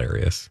kind of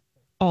hilarious.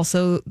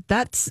 Also,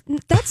 that's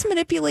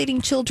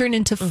manipulating children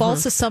into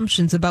false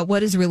assumptions about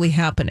what is really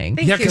happening.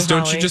 Thank Yeah, you, because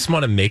don't you Holly. just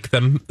want to make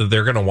them,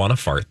 they're going to want to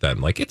fart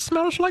then. Like, it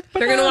smells like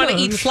They're bananas. going to want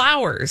to eat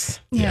flowers.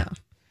 Yeah.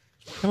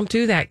 Don't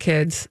do that,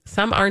 kids.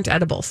 Some aren't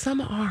edible.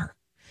 Some are.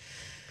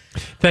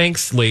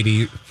 Thanks,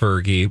 Lady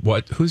Fergie.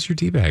 Who's your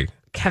D-bag?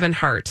 Kevin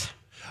Hart.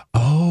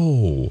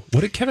 Oh,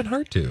 what did Kevin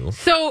Hart do?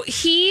 So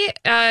he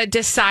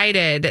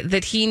decided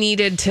that he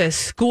needed to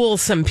school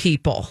some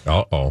people.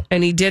 Uh-oh.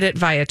 And he did it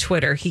via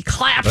Twitter. He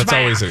clapped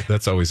back.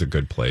 That's always a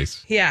good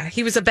place. Yeah,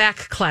 he was a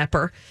back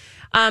clapper.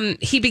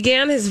 He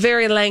began his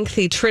very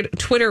lengthy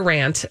Twitter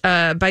rant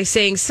by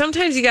saying,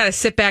 sometimes you got to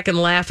sit back and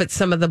laugh at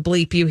some of the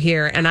bleep you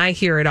hear, and I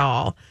hear it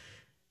all.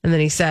 And then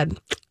he said,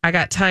 I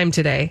got time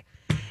today.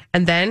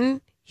 And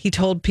then he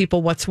told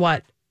people what's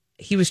what.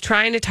 He was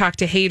trying to talk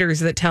to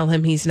haters that tell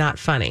him he's not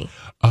funny.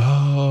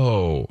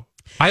 Oh,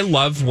 I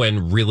love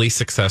when really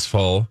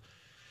successful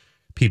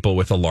people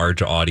with a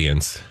large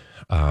audience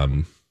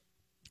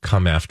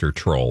come after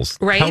trolls.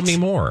 Right? Tell me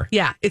more.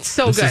 Yeah, it's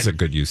so This good. is a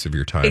good use of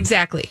your time.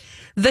 Exactly.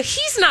 The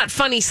he's not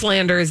funny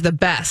slander is the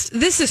best.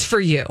 This is for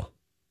you.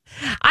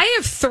 I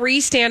have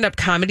 3 stand-up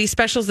comedy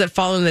specials that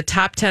fall in the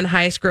top 10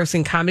 highest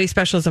grossing comedy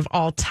specials of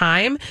all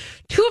time.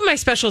 2 of my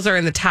specials are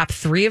in the top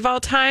 3 of all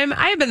time.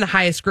 I have been the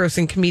highest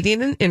grossing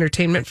comedian in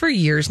entertainment for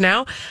years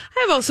now. I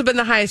have also been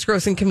the highest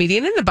grossing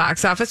comedian in the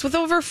box office with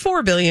over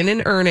 $4 billion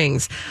in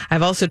earnings.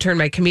 I've also turned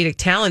my comedic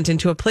talent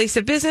into a place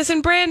of business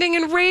and branding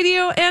and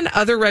radio and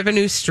other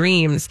revenue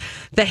streams.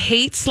 The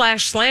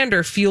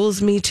hate/slander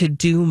fuels me to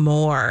do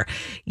more.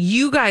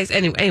 You guys,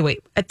 anyway,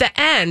 at the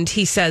end,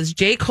 he says,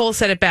 J. Cole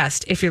said it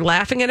best. If you're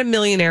laughing at a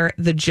millionaire,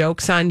 the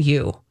joke's on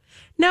you.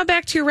 Now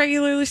back to your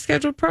regularly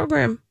scheduled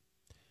program.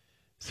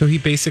 So he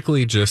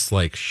basically just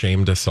like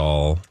shamed us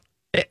all.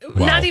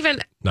 Not even.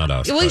 Not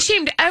us. Well, he but-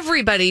 shamed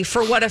everybody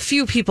for what a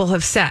few people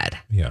have said.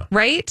 Yeah.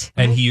 Right?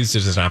 And he used it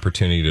as an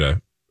opportunity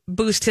to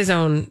Boost his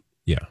own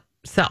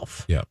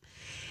self. Yeah.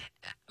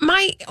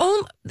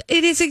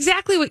 It is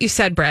exactly what you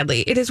said,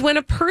 Bradley. It is when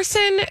a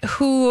person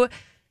who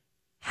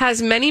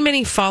has many,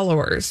 many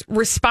followers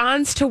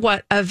responds to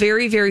what a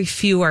very, very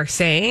few are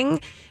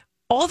saying.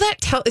 All that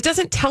it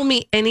doesn't tell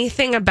me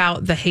anything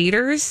about the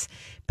haters,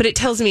 but it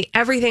tells me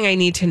everything I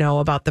need to know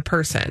about the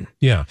person.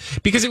 Yeah,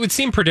 because it would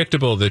seem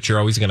predictable that you're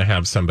always going to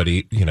have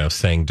somebody,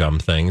 saying dumb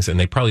things, and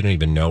they probably don't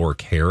even know or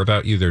care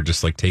about you. They're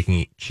just like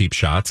taking cheap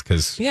shots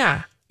because,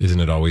 isn't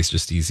it always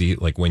just easy,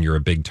 like when you're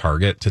a big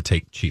target, to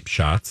take cheap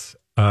shots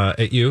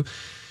at you?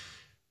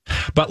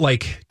 But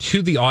like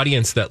to the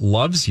audience that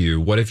loves you,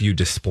 what have you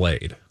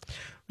displayed?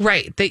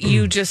 Right, that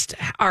you just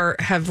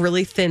have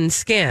really thin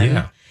skin.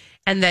 Yeah.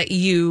 And that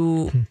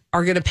you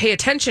are going to pay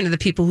attention to the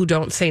people who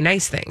don't say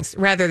nice things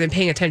rather than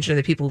paying attention to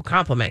the people who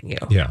compliment you.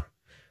 Yeah.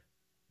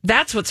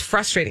 That's what's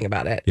frustrating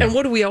about it. Yeah. And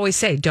what do we always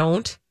say?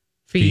 Don't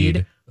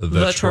feed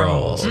the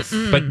trolls.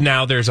 But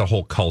now there's a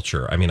whole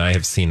culture. I mean, I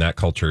have seen that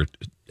culture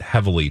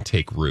heavily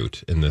take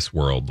root in this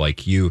world.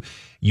 Like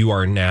you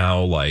are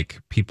now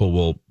like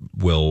people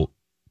will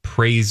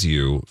praise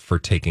you for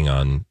taking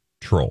on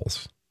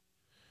trolls.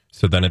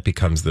 So then it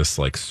becomes this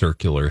like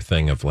circular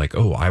thing of like,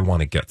 oh, I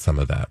want to get some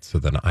of that. So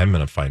then I'm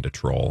going to find a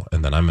troll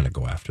and then I'm going to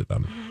go after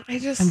them. I'm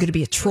going to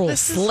be a troll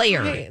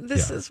slayer.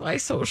 This is why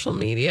social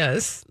media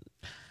is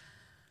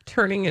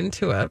turning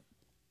into a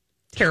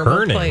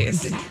terrible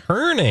place.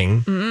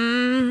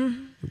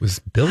 Turning? It was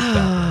built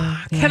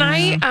that way. Can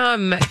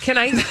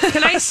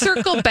I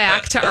circle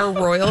back to our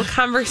royal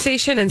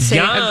conversation and say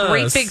a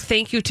great big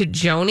thank you to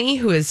Joni,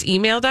 who has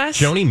emailed us.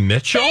 Joni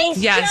Mitchell? Thanks,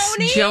 yes,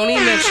 Joni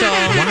Mitchell.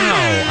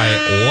 Wow,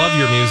 I love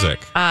your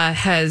music.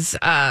 Has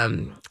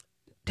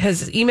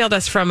emailed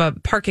us from a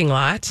parking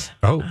lot.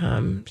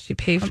 Oh. She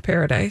paved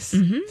paradise.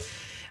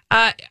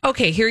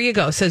 Okay, here you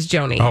go, says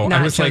Joni. Oh, not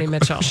I was Joni like,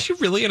 Mitchell. is she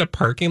really in a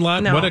parking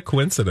lot? No. What a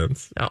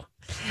coincidence. No.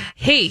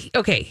 Hey,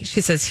 okay,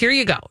 she says, here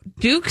you go.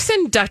 Dukes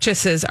and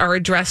duchesses are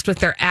addressed with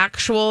their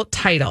actual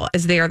title,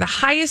 as they are the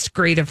highest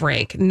grade of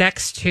rank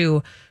next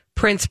to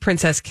prince,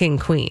 princess, king,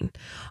 queen.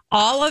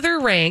 All other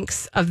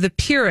ranks of the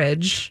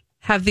peerage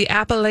have the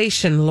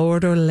appellation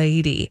lord or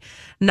lady.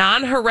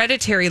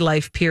 Non-hereditary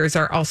life peers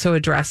are also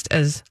addressed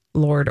as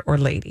lord or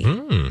lady.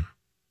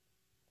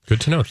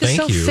 Good to know.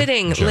 Thank so you. So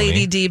fitting, Joni.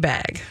 Lady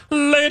D-Bag.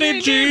 Lady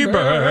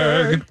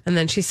D-Bag. And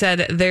then she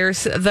said,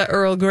 there's the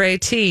Earl Grey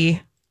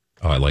tea.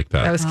 Oh, I like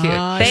that. That was cute.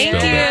 Thank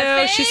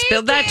you. She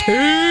spilled that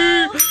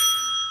too.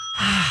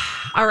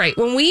 All right.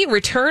 When we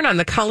return on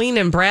the Colleen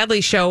and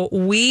Bradley show,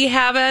 we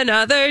have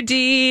another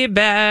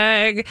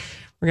D-Bag.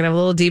 We're going to have a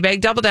little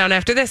D-Bag double down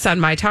after this on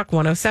My Talk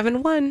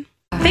 107.1.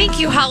 Thank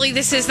you, Holly.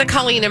 This is the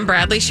Colleen and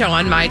Bradley show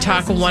on My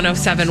Talk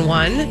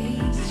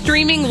 107.1.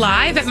 Streaming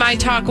live at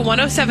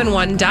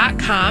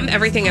MyTalk1071.com.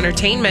 Everything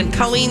Entertainment.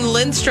 Colleen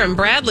Lindstrom,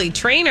 Bradley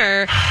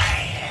Trainer.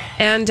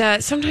 And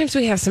sometimes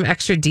we have some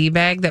extra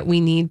D-bag that we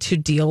need to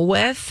deal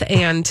with.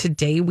 And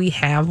today we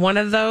have one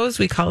of those.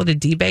 We call it a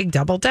D-bag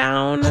double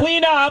down.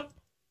 Clean up.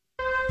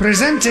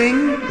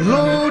 Presenting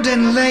Lord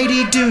and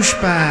Lady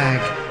Douchebag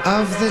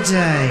of the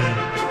Day.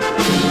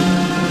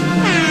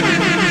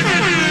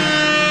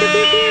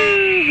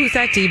 Who's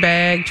that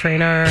D-bag,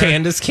 Trainer?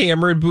 Candace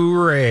Cameron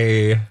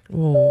Bure.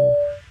 Whoa.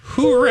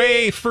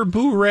 Hooray for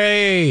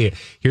Bure!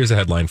 Here's a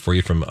headline for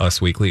you from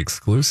Us Weekly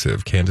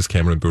exclusive. Candace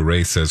Cameron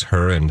Bure says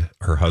her and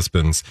her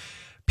husband's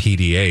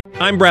PDA.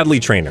 I'm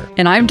Bradley Trainer.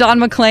 And I'm Don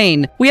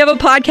McClain. We have a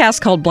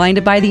podcast called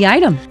Blinded by the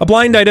Item. A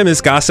blind item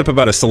is gossip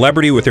about a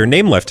celebrity with their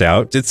name left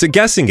out. It's a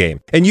guessing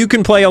game, and you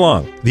can play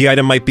along. The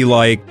item might be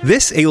like,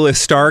 this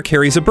A-list star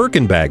carries a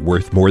Birkin bag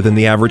worth more than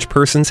the average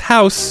person's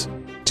house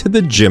to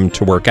the gym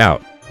to work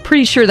out.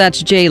 Pretty sure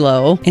that's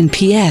J-Lo. And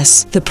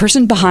P.S. the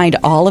person behind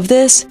all of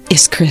this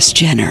is Kris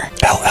Jenner,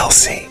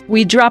 LLC.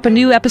 We drop a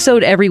new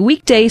episode every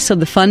weekday so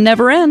the fun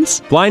never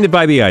ends. Blinded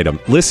by the Item.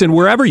 Listen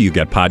wherever you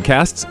get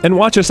podcasts and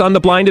watch us on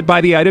the Blinded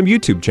by the Item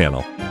YouTube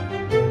channel.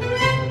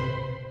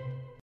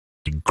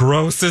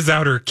 Grosses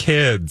out her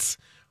kids.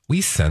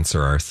 We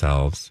censor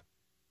ourselves.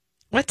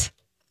 What?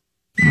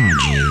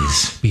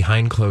 Jeez.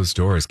 Behind closed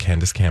doors,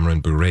 Candace Cameron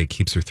Bure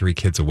keeps her 3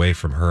 kids away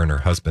from her and her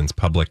husband's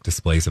public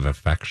displays of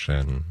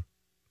affection.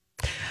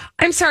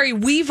 I'm sorry,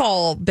 we've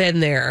all been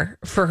there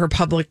for her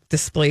public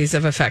displays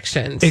of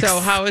affection. So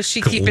how is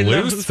she keeping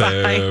those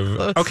behind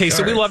closed Okay,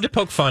 so we doors? love to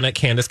poke fun at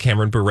Candace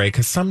Cameron Bure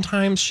because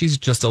sometimes she's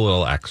just a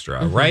little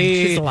extra, right?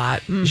 She's a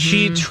lot.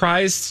 She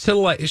tries to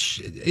like.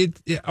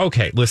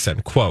 Okay,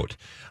 listen. Quote.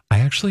 I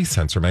actually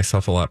censor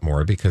myself a lot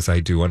more because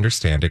I do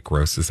understand it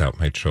grosses out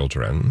my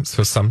children.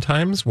 So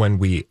sometimes when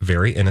we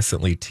very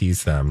innocently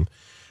tease them,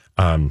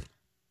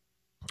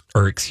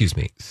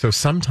 so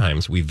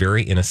sometimes we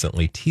very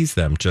innocently tease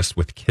them just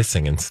with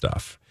kissing and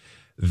stuff.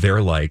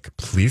 They're like,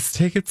 please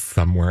take it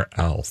somewhere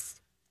else.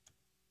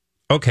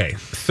 Okay,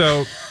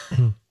 so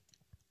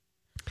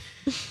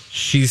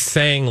she's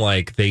saying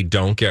like they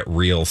don't get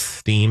real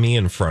steamy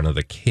in front of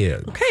the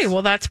kids. Okay,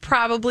 well, that's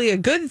probably a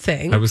good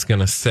thing. I was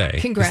going to say,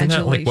 Congratulations.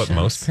 Isn't that like what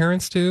most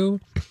parents do?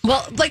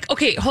 Well, like,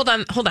 okay, hold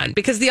on.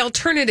 Because the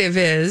alternative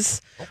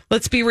is,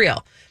 let's be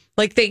real,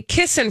 like they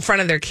kiss in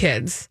front of their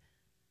kids,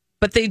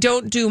 but they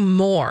don't do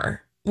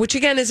more, which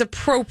again is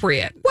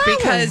appropriate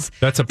because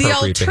That's the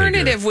appropriate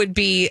alternative behavior. would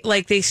be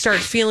like they start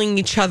feeling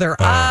each other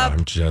Oh, up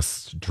I'm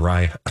just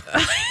dry.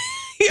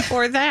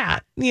 or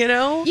that, you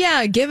know?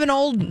 Yeah, giving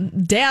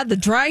old dad the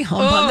dry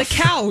hump on the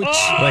couch.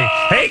 Like,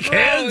 hey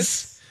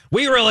kids,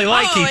 we really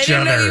like I each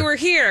didn't other. know you were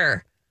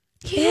here.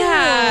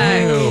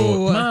 Yeah.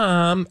 Ew,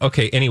 Mom.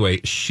 Okay, anyway,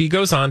 she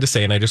goes on to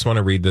say, and I just want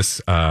to read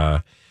this.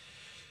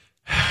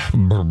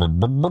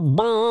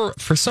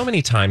 For so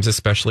many times,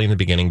 especially in the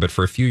beginning, but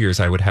for a few years,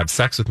 I would have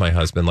sex with my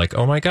husband like,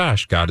 oh my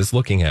gosh, God is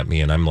looking at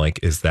me. And I'm like,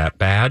 is that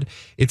bad?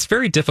 It's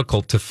very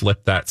difficult to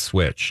flip that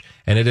switch.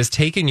 And it has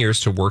taken years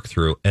to work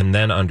through and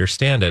then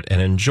understand it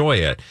and enjoy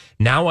it.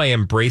 Now I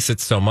embrace it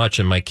so much.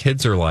 And my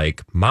kids are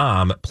like,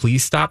 Mom,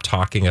 please stop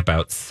talking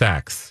about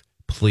sex.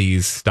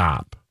 Please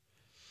stop.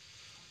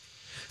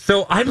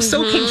 So I'm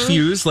so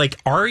confused. Like,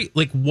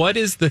 what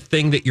is the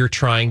thing that you're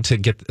trying to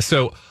get?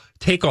 So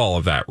take all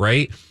of that,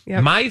 right?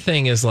 Yep. My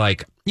thing is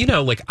like, you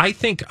know, like I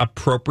think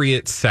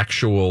appropriate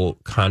sexual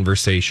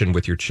conversation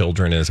with your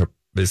children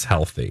is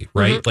healthy,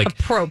 right? Mm-hmm. Like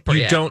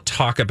appropriate. You don't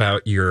talk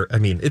about I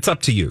mean, it's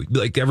up to you.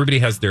 Like everybody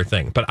has their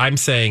thing, but I'm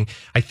saying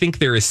I think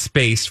there is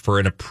space for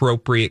an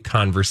appropriate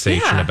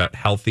conversation about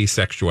healthy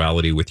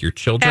sexuality with your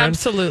children.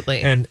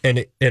 Absolutely.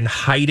 And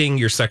hiding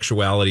your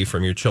sexuality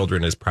from your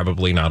children is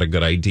probably not a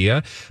good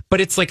idea. But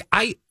it's like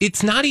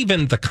it's not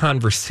even the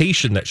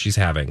conversation that she's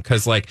having,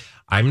 because like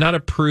I'm not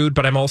a prude,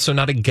 but I'm also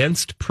not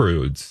against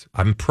prudes.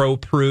 I'm pro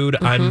prude.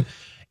 Mm-hmm. I'm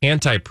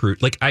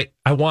anti-prude. Like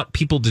I want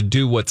people to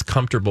do what's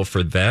comfortable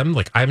for them.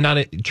 Like I'm not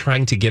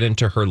trying to get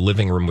into her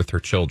living room with her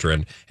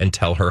children and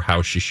tell her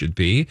how she should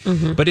be.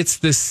 Mm-hmm. But it's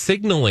this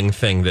signaling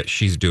thing that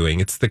she's doing.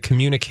 It's the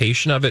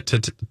communication of it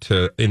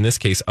to in this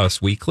case,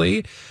 Us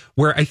Weekly,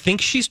 where I think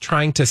she's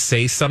trying to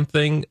say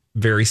something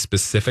very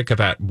specific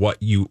about what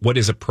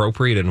is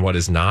appropriate and what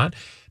is not,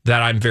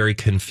 that I'm very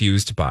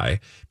confused by,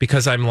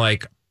 because I'm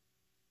like,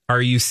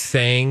 are you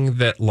saying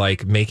that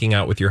like making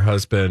out with your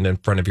husband in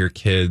front of your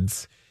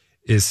kids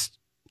is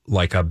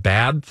like a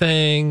bad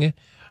thing?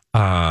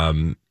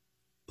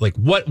 Like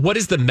what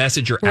is the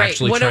message you're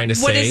actually trying to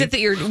say? What is it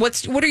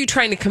that what are you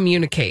trying to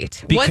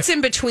communicate? What's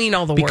in between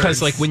all the words?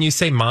 Because like when you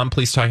say mom,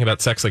 please talking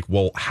about sex, like,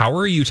 well, how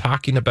are you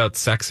talking about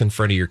sex in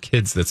front of your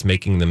kids that's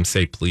making them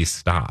say, please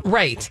stop?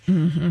 Right.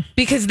 Mm-hmm.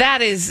 Because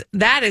that is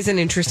an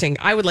interesting,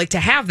 I would like to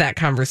have that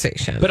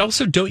conversation. But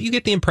also, don't you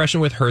get the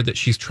impression with her that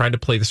she's trying to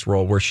play this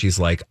role where she's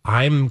like,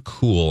 I'm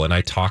cool and I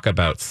talk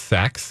about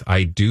sex,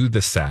 I do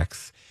the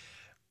sex,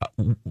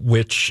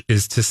 which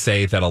is to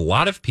say that a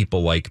lot of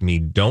people like me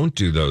don't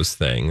do those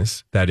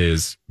things. That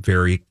is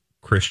very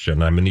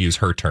Christian. I'm going to use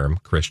her term,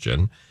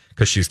 Christian,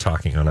 because she's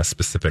talking on a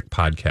specific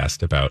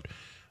podcast about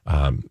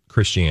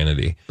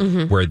Christianity,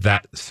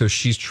 mm-hmm. So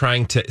she's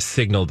trying to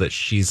signal that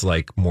she's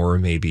like more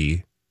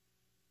maybe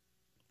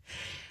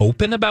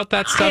open about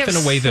that stuff in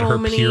a way that her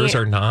peers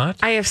are not.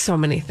 I have so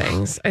many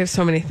things. I'm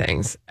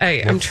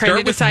trying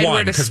to decide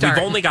where to start.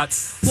 We've only got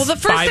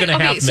 5.5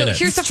 minutes. So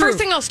here's the first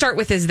thing I'll start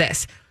with is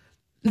this.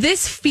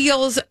 This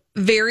feels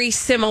very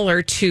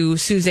similar to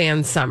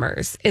Suzanne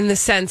Summers in the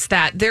sense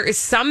that there is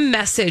some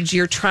message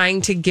you're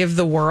trying to give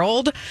the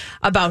world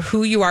about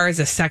who you are as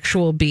a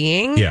sexual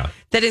being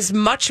that is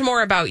much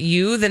more about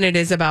you than it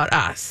is about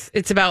us.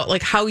 It's about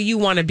like how you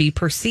want to be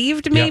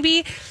perceived, maybe.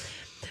 Yep.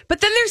 But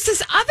then there's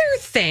this other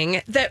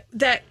thing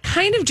that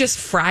kind of just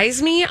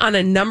fries me on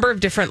a number of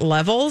different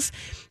levels.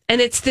 And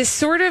it's this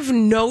sort of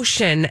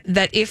notion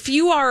that if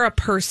you are a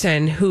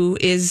person who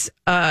is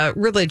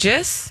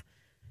religious,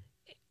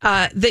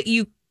 that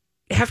you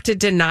have to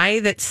deny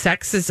that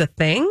sex is a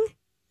thing,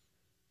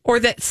 or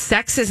that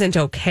sex isn't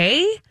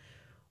okay,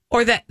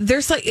 or that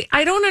there's like,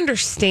 I don't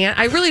understand.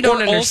 I really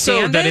don't understand.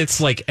 Also that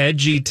it's like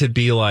edgy to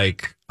be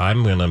like,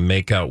 I'm going to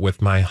make out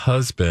with my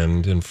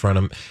husband in front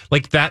of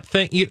like that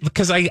thing.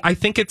 Because I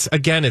think it's,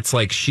 again, it's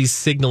like she's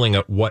signaling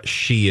at what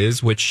she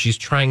is, which she's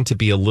trying to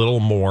be a little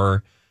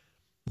more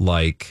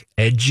like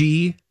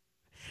edgy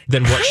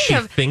than what she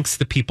thinks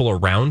the people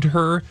around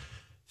her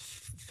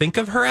think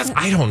of her as.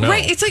 I don't know.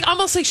 Right. It's like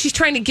almost like she's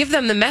trying to give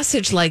them the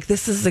message like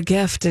this is a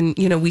gift and,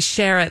 you know, we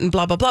share it and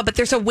blah, blah, blah. But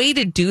there's a way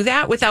to do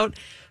that without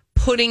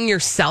putting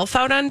yourself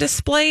out on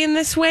display in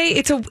this way.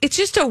 It's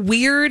just a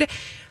weird,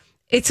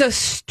 it's a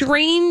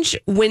strange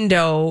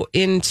window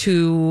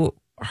into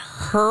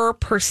her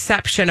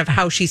perception of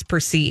how she's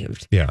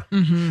perceived. Yeah.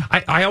 Mm-hmm.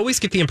 I always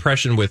get the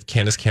impression with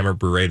Candace Cameron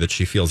Bure that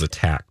she feels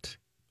attacked.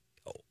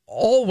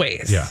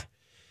 Always. Yeah.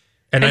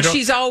 And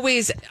she's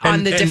always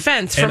on the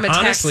defense from attacks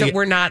honestly, that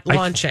we're not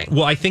launching.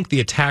 I think the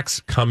attacks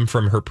come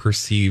from her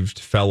perceived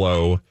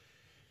fellow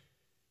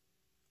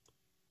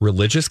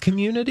religious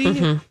community,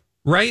 mm-hmm.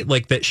 right?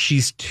 Like that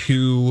she's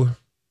too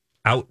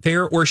out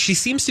there, or she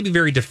seems to be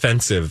very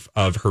defensive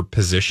of her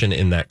position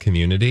in that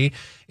community,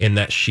 in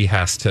that she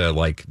has to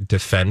like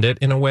defend it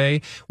in a way,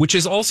 which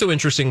is also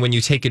interesting when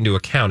you take into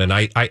account. And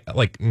I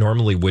like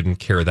normally wouldn't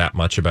care that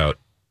much about,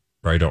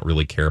 or I don't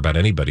really care about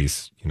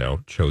anybody's, you know,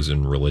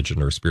 chosen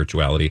religion or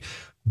spirituality.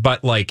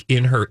 But like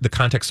in the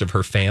context of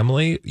her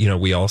family, you know,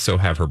 we also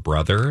have her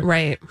brother,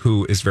 right,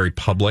 who is very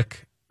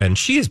public, and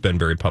she has been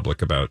very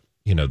public about,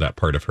 you know, that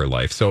part of her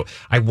life. So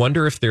I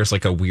wonder if there's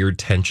like a weird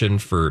tension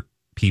for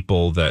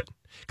people that,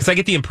 because I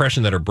get the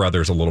impression that her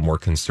brother's a little more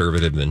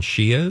conservative than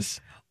she is.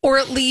 Or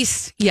at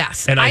least,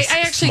 yes. And I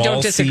actually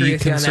don't disagree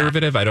with you on that.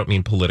 Conservative, I don't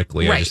mean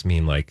politically. Right. I just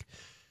mean like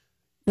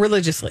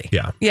religiously.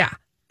 Yeah. Yeah.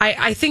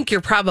 I think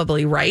you're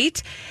probably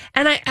right.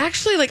 And I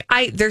actually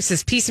there's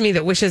this piece of me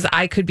that wishes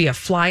I could be a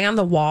fly on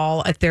the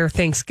wall at their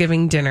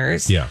Thanksgiving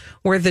dinners. Yeah.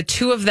 Where the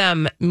two of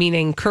them,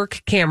 meaning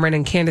Kirk Cameron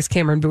and Candace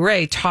Cameron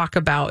Bure, talk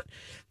about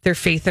their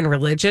faith and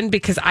religion,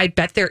 because I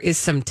bet there is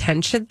some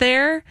tension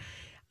there.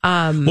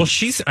 Well,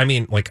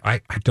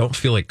 I don't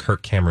feel like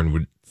Kirk Cameron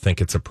would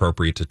think it's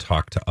appropriate to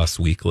talk to Us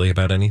Weekly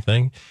about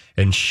anything.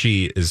 And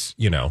she is,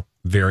 you know,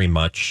 very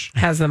much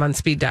has them on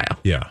speed dial.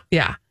 Yeah.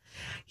 Yeah.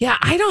 Yeah,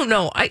 I don't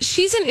know.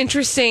 She's been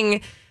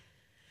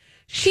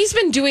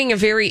doing a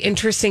very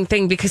interesting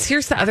thing, because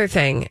here's the other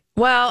thing.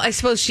 Well, I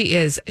suppose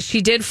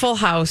she did Full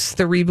House,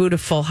 the reboot of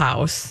Full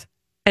House.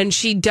 And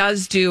she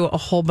does do a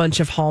whole bunch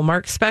of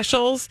Hallmark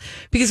specials,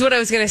 because what I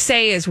was going to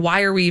say is,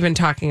 why are we even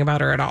talking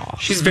about her at all?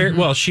 She's very,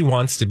 well, she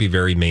wants to be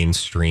very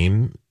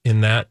mainstream in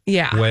that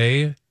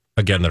way.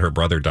 Again, that her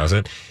brother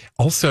doesn't.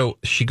 Also,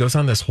 she goes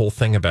on this whole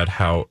thing about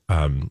how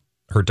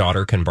her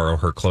daughter can borrow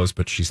her clothes,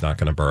 but she's not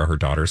going to borrow her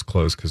daughter's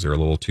clothes because they're a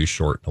little too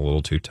short and a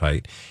little too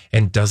tight.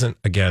 And doesn't,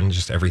 again,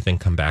 just everything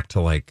come back to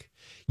like,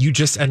 you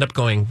just end up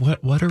going,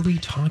 what are we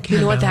talking about? You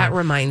know what that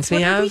reminds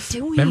me of?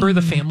 Remember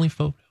the family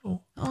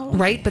photo? Oh,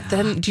 right. Yeah. But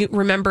then do you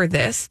remember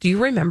this? Do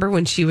you remember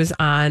when she was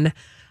on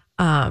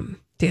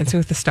Dancing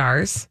with the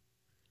Stars?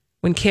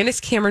 When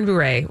Candace Cameron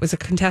Bure was a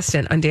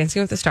contestant on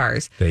Dancing with the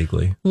Stars.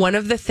 Vaguely. One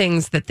of the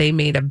things that they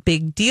made a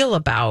big deal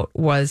about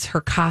was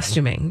her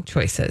costuming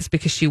choices,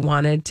 because she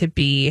wanted to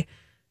be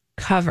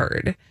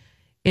covered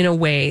in a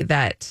way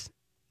that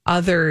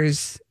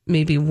others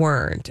maybe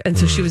weren't. And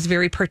so she was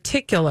very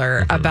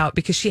particular about,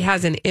 because she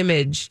has an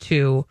image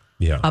to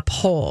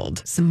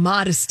uphold, some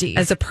modesty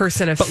as a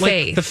person of faith.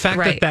 Like, the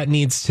fact that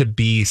needs to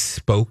be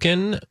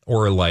spoken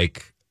or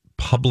like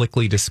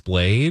publicly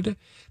displayed,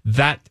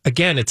 that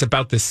again, it's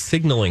about this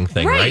signaling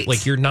thing, right?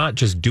 Like, you're not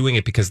just doing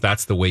it because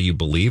that's the way you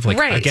believe. Like,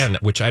 again,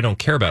 which I don't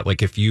care about.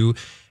 Like, if you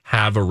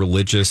have a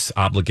religious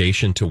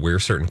obligation to wear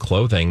certain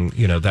clothing,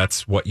 you know,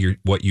 that's what you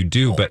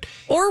do. But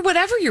or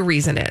whatever your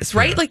reason is,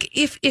 right? Like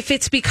if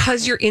it's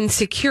because you're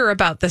insecure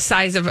about the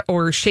size of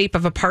or shape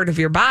of a part of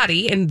your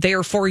body and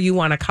therefore you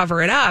want to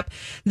cover it up,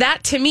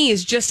 that to me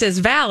is just as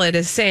valid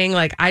as saying,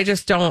 like, I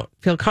just don't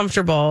feel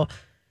comfortable.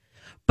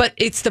 But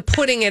it's the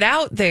putting it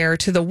out there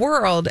to the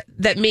world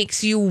that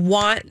makes you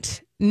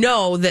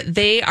know that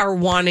they are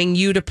wanting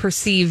you to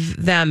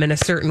perceive them in a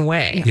certain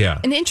way.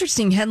 Yeah. An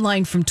interesting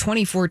headline from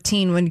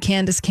 2014 when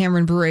Candace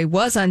Cameron Bure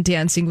was on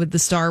Dancing with the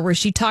Star, where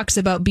she talks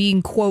about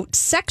being, quote,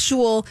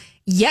 sexual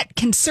yet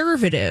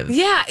conservative.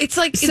 Yeah, it's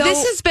like this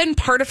has been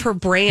part of her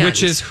brand.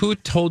 Which is, who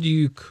told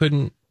you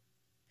couldn't?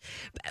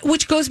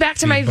 Which goes back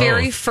to my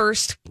very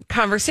first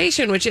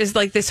conversation, which is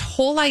like this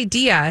whole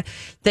idea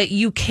that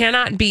you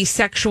cannot be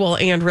sexual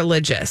and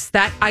religious.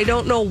 That I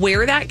don't know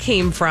where that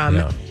came from.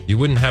 Yeah. You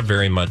wouldn't have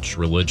very much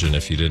religion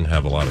if you didn't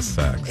have a lot of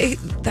sex.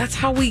 That's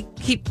how we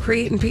keep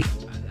creating people.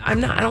 I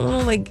don't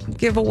want to like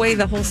give away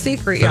the whole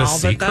secret, y'all.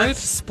 But that's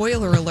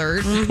spoiler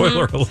alert.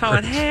 Spoiler alert. That's how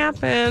it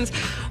happens.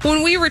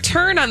 When we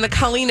return on the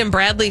Colleen and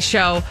Bradley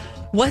show,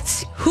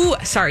 who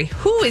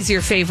is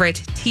your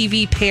favorite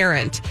TV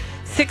parent?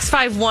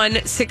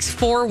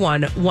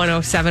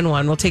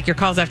 651-641-1071. We'll take your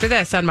calls after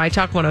this on My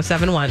Talk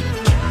 1071.